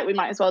spend, like we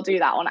might as well do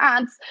that on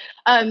ads.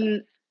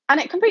 And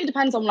it completely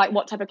depends on like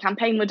what type of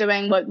campaign we're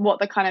doing, what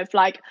the kind of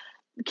like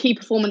key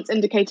performance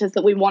indicators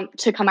that we want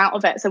to come out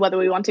of it. So whether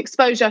we want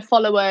exposure,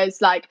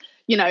 followers, like,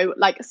 you know,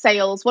 like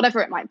sales,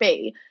 whatever it might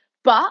be.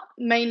 But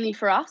mainly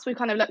for us, we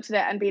kind of looked at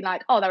it and been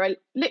like, oh, there are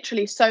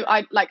literally so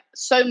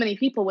many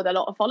people with a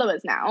lot of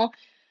followers now.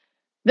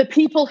 the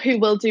people who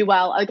will do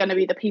well are going to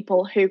be the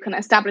people who can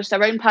establish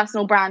their own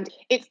personal brand.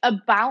 It's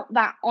about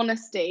that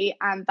honesty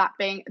and that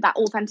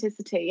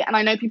authenticity. And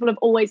I know people have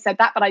always said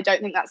that, but I don't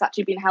think that's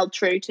actually been held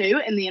true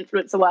to in the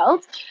influencer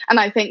world. And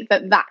I think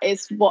that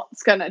is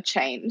what's going to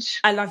change.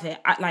 I love it.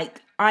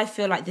 I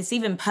feel like this,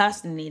 even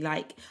personally,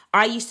 like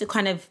I used to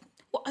kind of,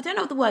 I don't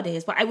know what the word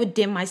is, but I would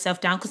dim myself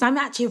down because I'm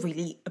actually a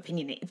really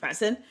opinionated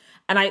person.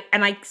 And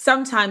I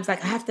sometimes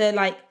like I have to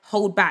like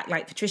hold back,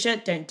 like, Patricia,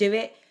 don't do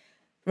it.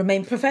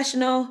 Remain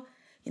professional,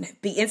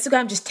 be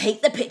Instagram, just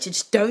take the picture,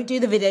 just don't do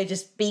the video,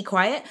 just be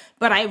quiet.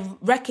 But I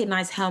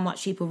recognize how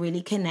much people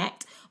really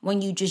connect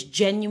when you just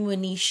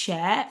genuinely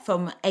share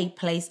from a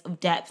place of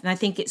depth. And I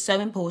think it's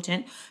so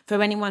important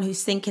for anyone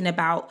who's thinking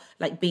about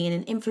like being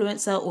an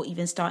influencer or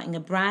even starting a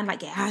brand.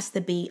 Like, it has to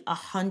be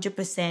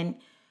 100%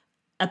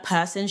 a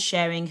person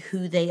sharing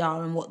who they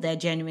are and what they're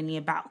genuinely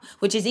about,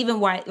 which is even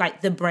why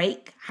like the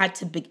break had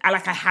to be, I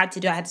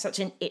had such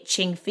an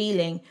itching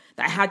feeling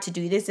that I had to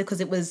do this, because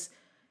it was,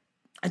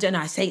 I don't know,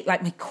 I say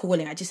like my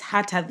calling. I just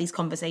had to have these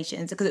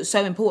conversations because it was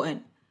so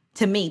important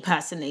to me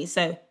personally.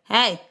 So,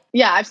 hey.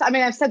 Yeah,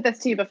 I've said this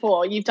to you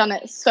before. You've done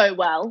it so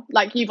well.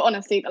 Like, you've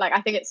honestly, like,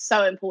 I think it's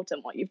so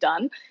important what you've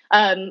done.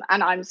 And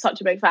I'm such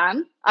a big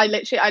fan. I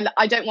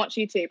don't watch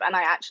YouTube, and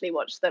I actually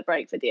watch the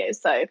break videos.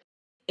 So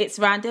it's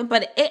random,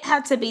 but it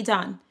had to be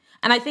done.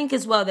 And I think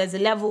as well, there's a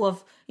level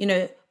of,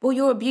 well,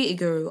 you're a beauty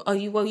guru.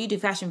 You do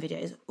fashion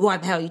videos. Why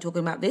the hell are you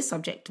talking about this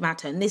subject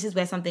matter? And this is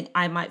where something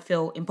I might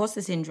feel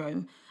imposter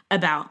syndrome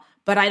about,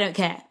 but I don't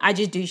care. I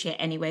just do shit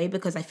anyway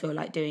because I feel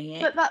like doing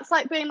it. But that's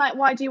like being like,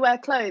 why do you wear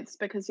clothes?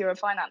 Because you're a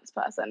finance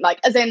person.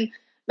 Like, as in,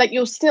 like,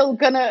 you're still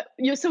gonna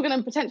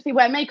potentially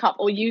wear makeup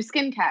or use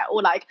skincare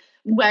or like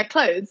wear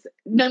clothes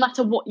no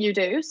matter what you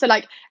do. So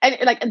like, and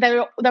like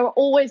there are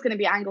always going to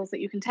be angles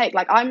that you can take.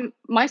 Like,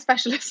 my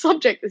specialist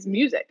subject is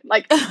music.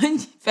 Like,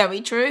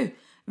 very true.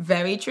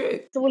 Very true.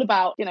 It's all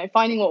about,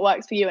 finding what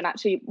works for you and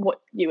actually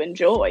what you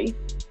enjoy.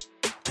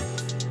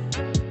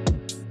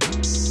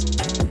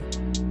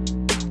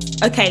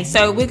 Okay,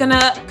 so we're going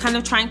to kind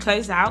of try and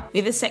close out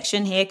with a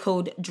section here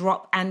called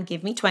Drop and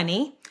Give Me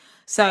 20.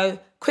 So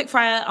quick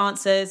fire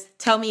answers.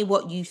 Tell me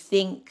what you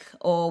think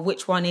or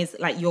which one is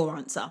like your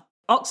answer.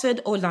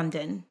 Oxford or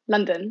London?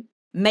 London.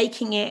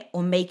 Making it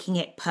or making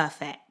it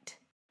perfect?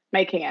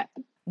 Making it.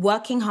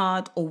 Working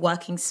hard or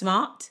working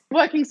smart?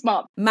 Working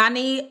smart.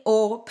 Mani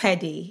or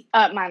pedi?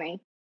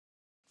 Mani.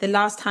 The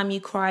last time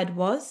you cried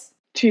was?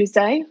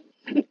 Tuesday.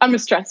 I'm a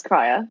stress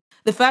crier.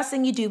 The first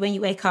thing you do when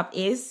you wake up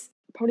is?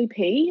 Probably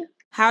pee.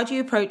 How do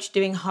you approach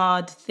doing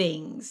hard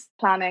things?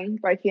 Planning,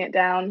 breaking it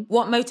down.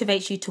 What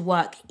motivates you to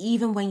work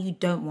even when you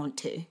don't want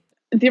to?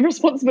 The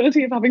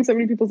responsibility of having so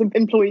many people's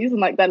employees and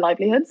like their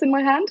livelihoods in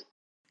my hand.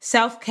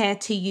 Self-care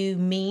to you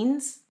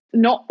means?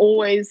 Not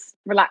always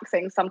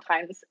relaxing.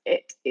 Sometimes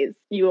it is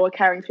you are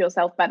caring for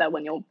yourself better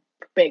when you're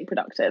being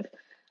productive.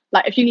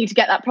 Like, if you need to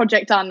get that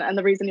project done and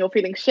the reason you're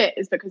feeling shit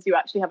is because you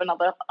actually have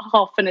another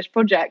half-finished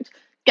project,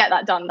 get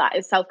that done. That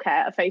is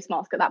self-care. A face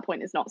mask at that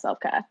point is not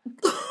self-care.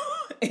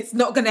 It's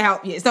not going to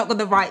help you. It's not going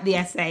to write the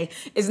essay.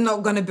 It's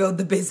not going to build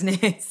the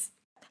business.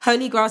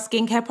 Holy Grail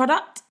skincare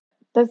product?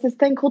 There's this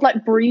thing called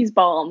like Breeze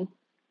Balm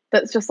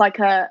that's just like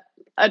a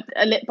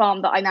lip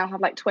balm that I now have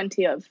like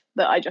 20 of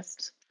that I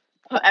just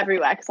put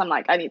everywhere because I'm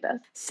like, I need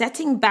this.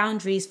 Setting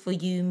boundaries for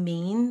you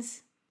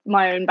means?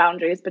 My own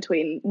boundaries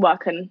between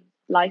work and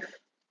life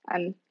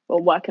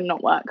or work and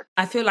not work.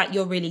 I feel like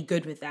you're really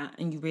good with that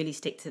and you really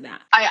stick to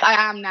that.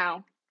 I am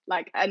now.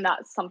 Like, and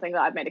that's something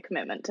that I've made a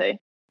commitment to.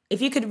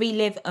 If you could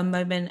relive a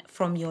moment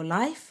from your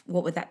life,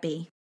 what would that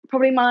be?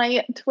 Probably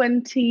my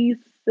 22nd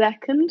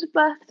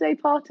birthday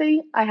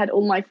party. I had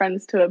all my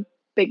friends to a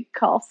big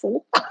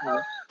castle.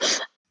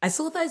 I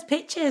saw those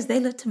pictures. They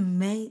looked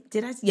amazing.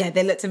 Yeah,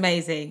 they looked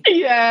amazing.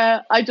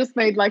 Yeah, I just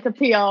made like a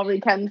PR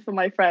weekend for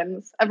my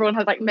friends. Everyone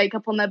had like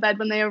makeup on their bed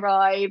when they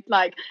arrived.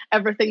 Like,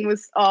 everything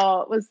was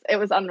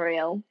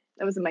unreal.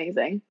 It was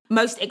amazing.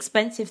 Most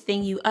expensive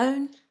thing you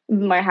own?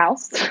 My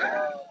house.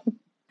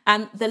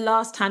 And the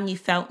last time you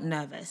felt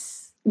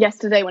nervous?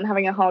 Yesterday when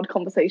having a hard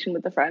conversation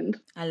with a friend.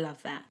 I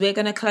love that. We're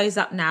going to close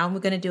up now and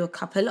we're going to do a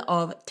couple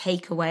of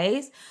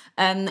takeaways.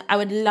 I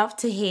would love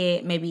to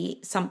hear maybe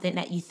something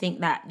that you think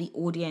that the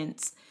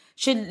audience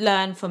should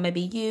learn from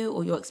maybe you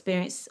or your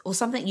experience, or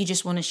something you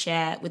just want to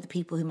share with the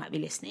people who might be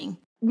listening.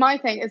 My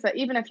thing is that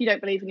even if you don't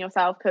believe in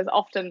yourself, because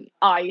often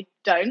I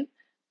don't,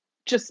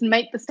 just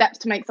make the steps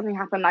to make something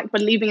happen. Like,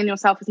 believing in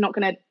yourself is not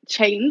going to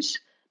change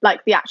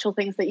like the actual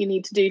things that you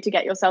need to do to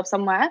get yourself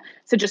somewhere.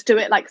 So just do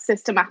it like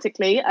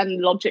systematically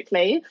and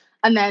logically,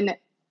 and then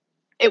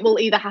it will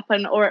either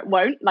happen or it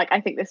won't. Like,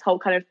 I think this whole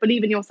kind of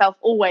believe in yourself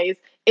always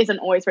isn't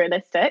always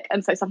realistic.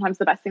 And so sometimes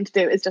the best thing to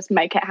do is just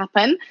make it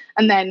happen,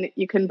 and then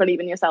you can believe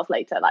in yourself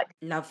later. Like,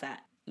 love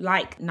that.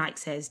 Like Nike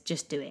says,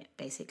 just do it,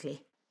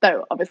 basically.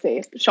 So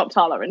obviously shop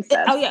Tala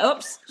instead. Oh yeah,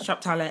 oops.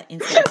 Shop Tala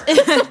instead.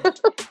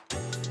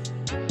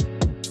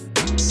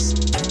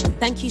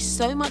 Thank you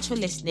so much for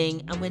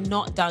listening, and we're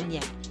not done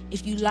yet.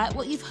 If you like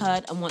what you've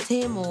heard and want to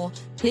hear more,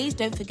 please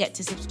don't forget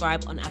to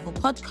subscribe on Apple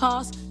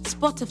Podcasts,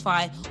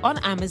 Spotify, on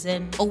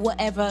Amazon, or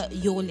whatever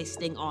you're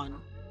listening on.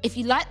 If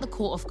you like the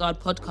Caught Off Guard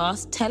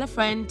podcast, tell a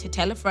friend to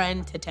tell a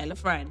friend to tell a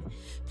friend.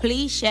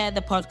 Please share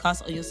the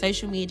podcast on your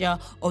social media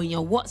or in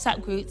your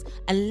WhatsApp groups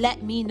and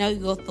let me know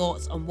your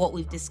thoughts on what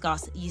we've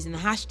discussed using the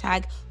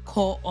hashtag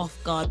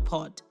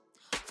CaughtOffGuardPod.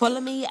 Follow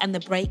me and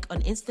The Break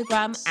on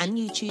Instagram and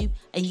YouTube,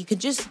 and you can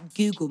just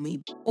Google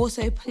me.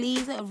 Also,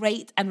 please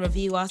rate and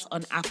review us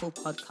on Apple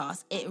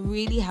Podcasts. It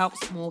really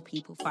helps more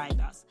people find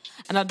us.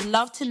 And I'd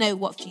love to know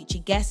what future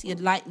guests you'd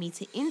like me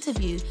to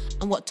interview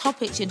and what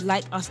topics you'd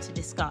like us to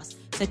discuss.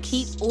 So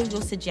keep all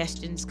your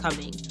suggestions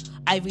coming.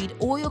 I read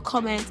all your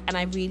comments and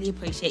I really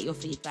appreciate your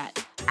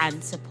feedback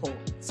and support.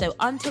 So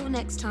until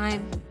next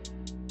time.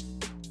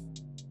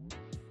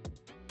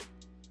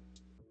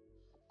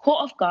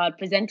 Caught Off Guard,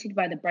 presented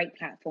by The Break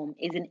platform,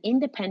 is an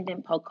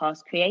independent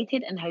podcast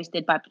created and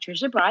hosted by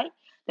Patricia Bright.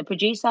 The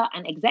producer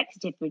and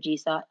executive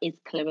producer is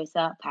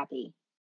Clarissa Pappy.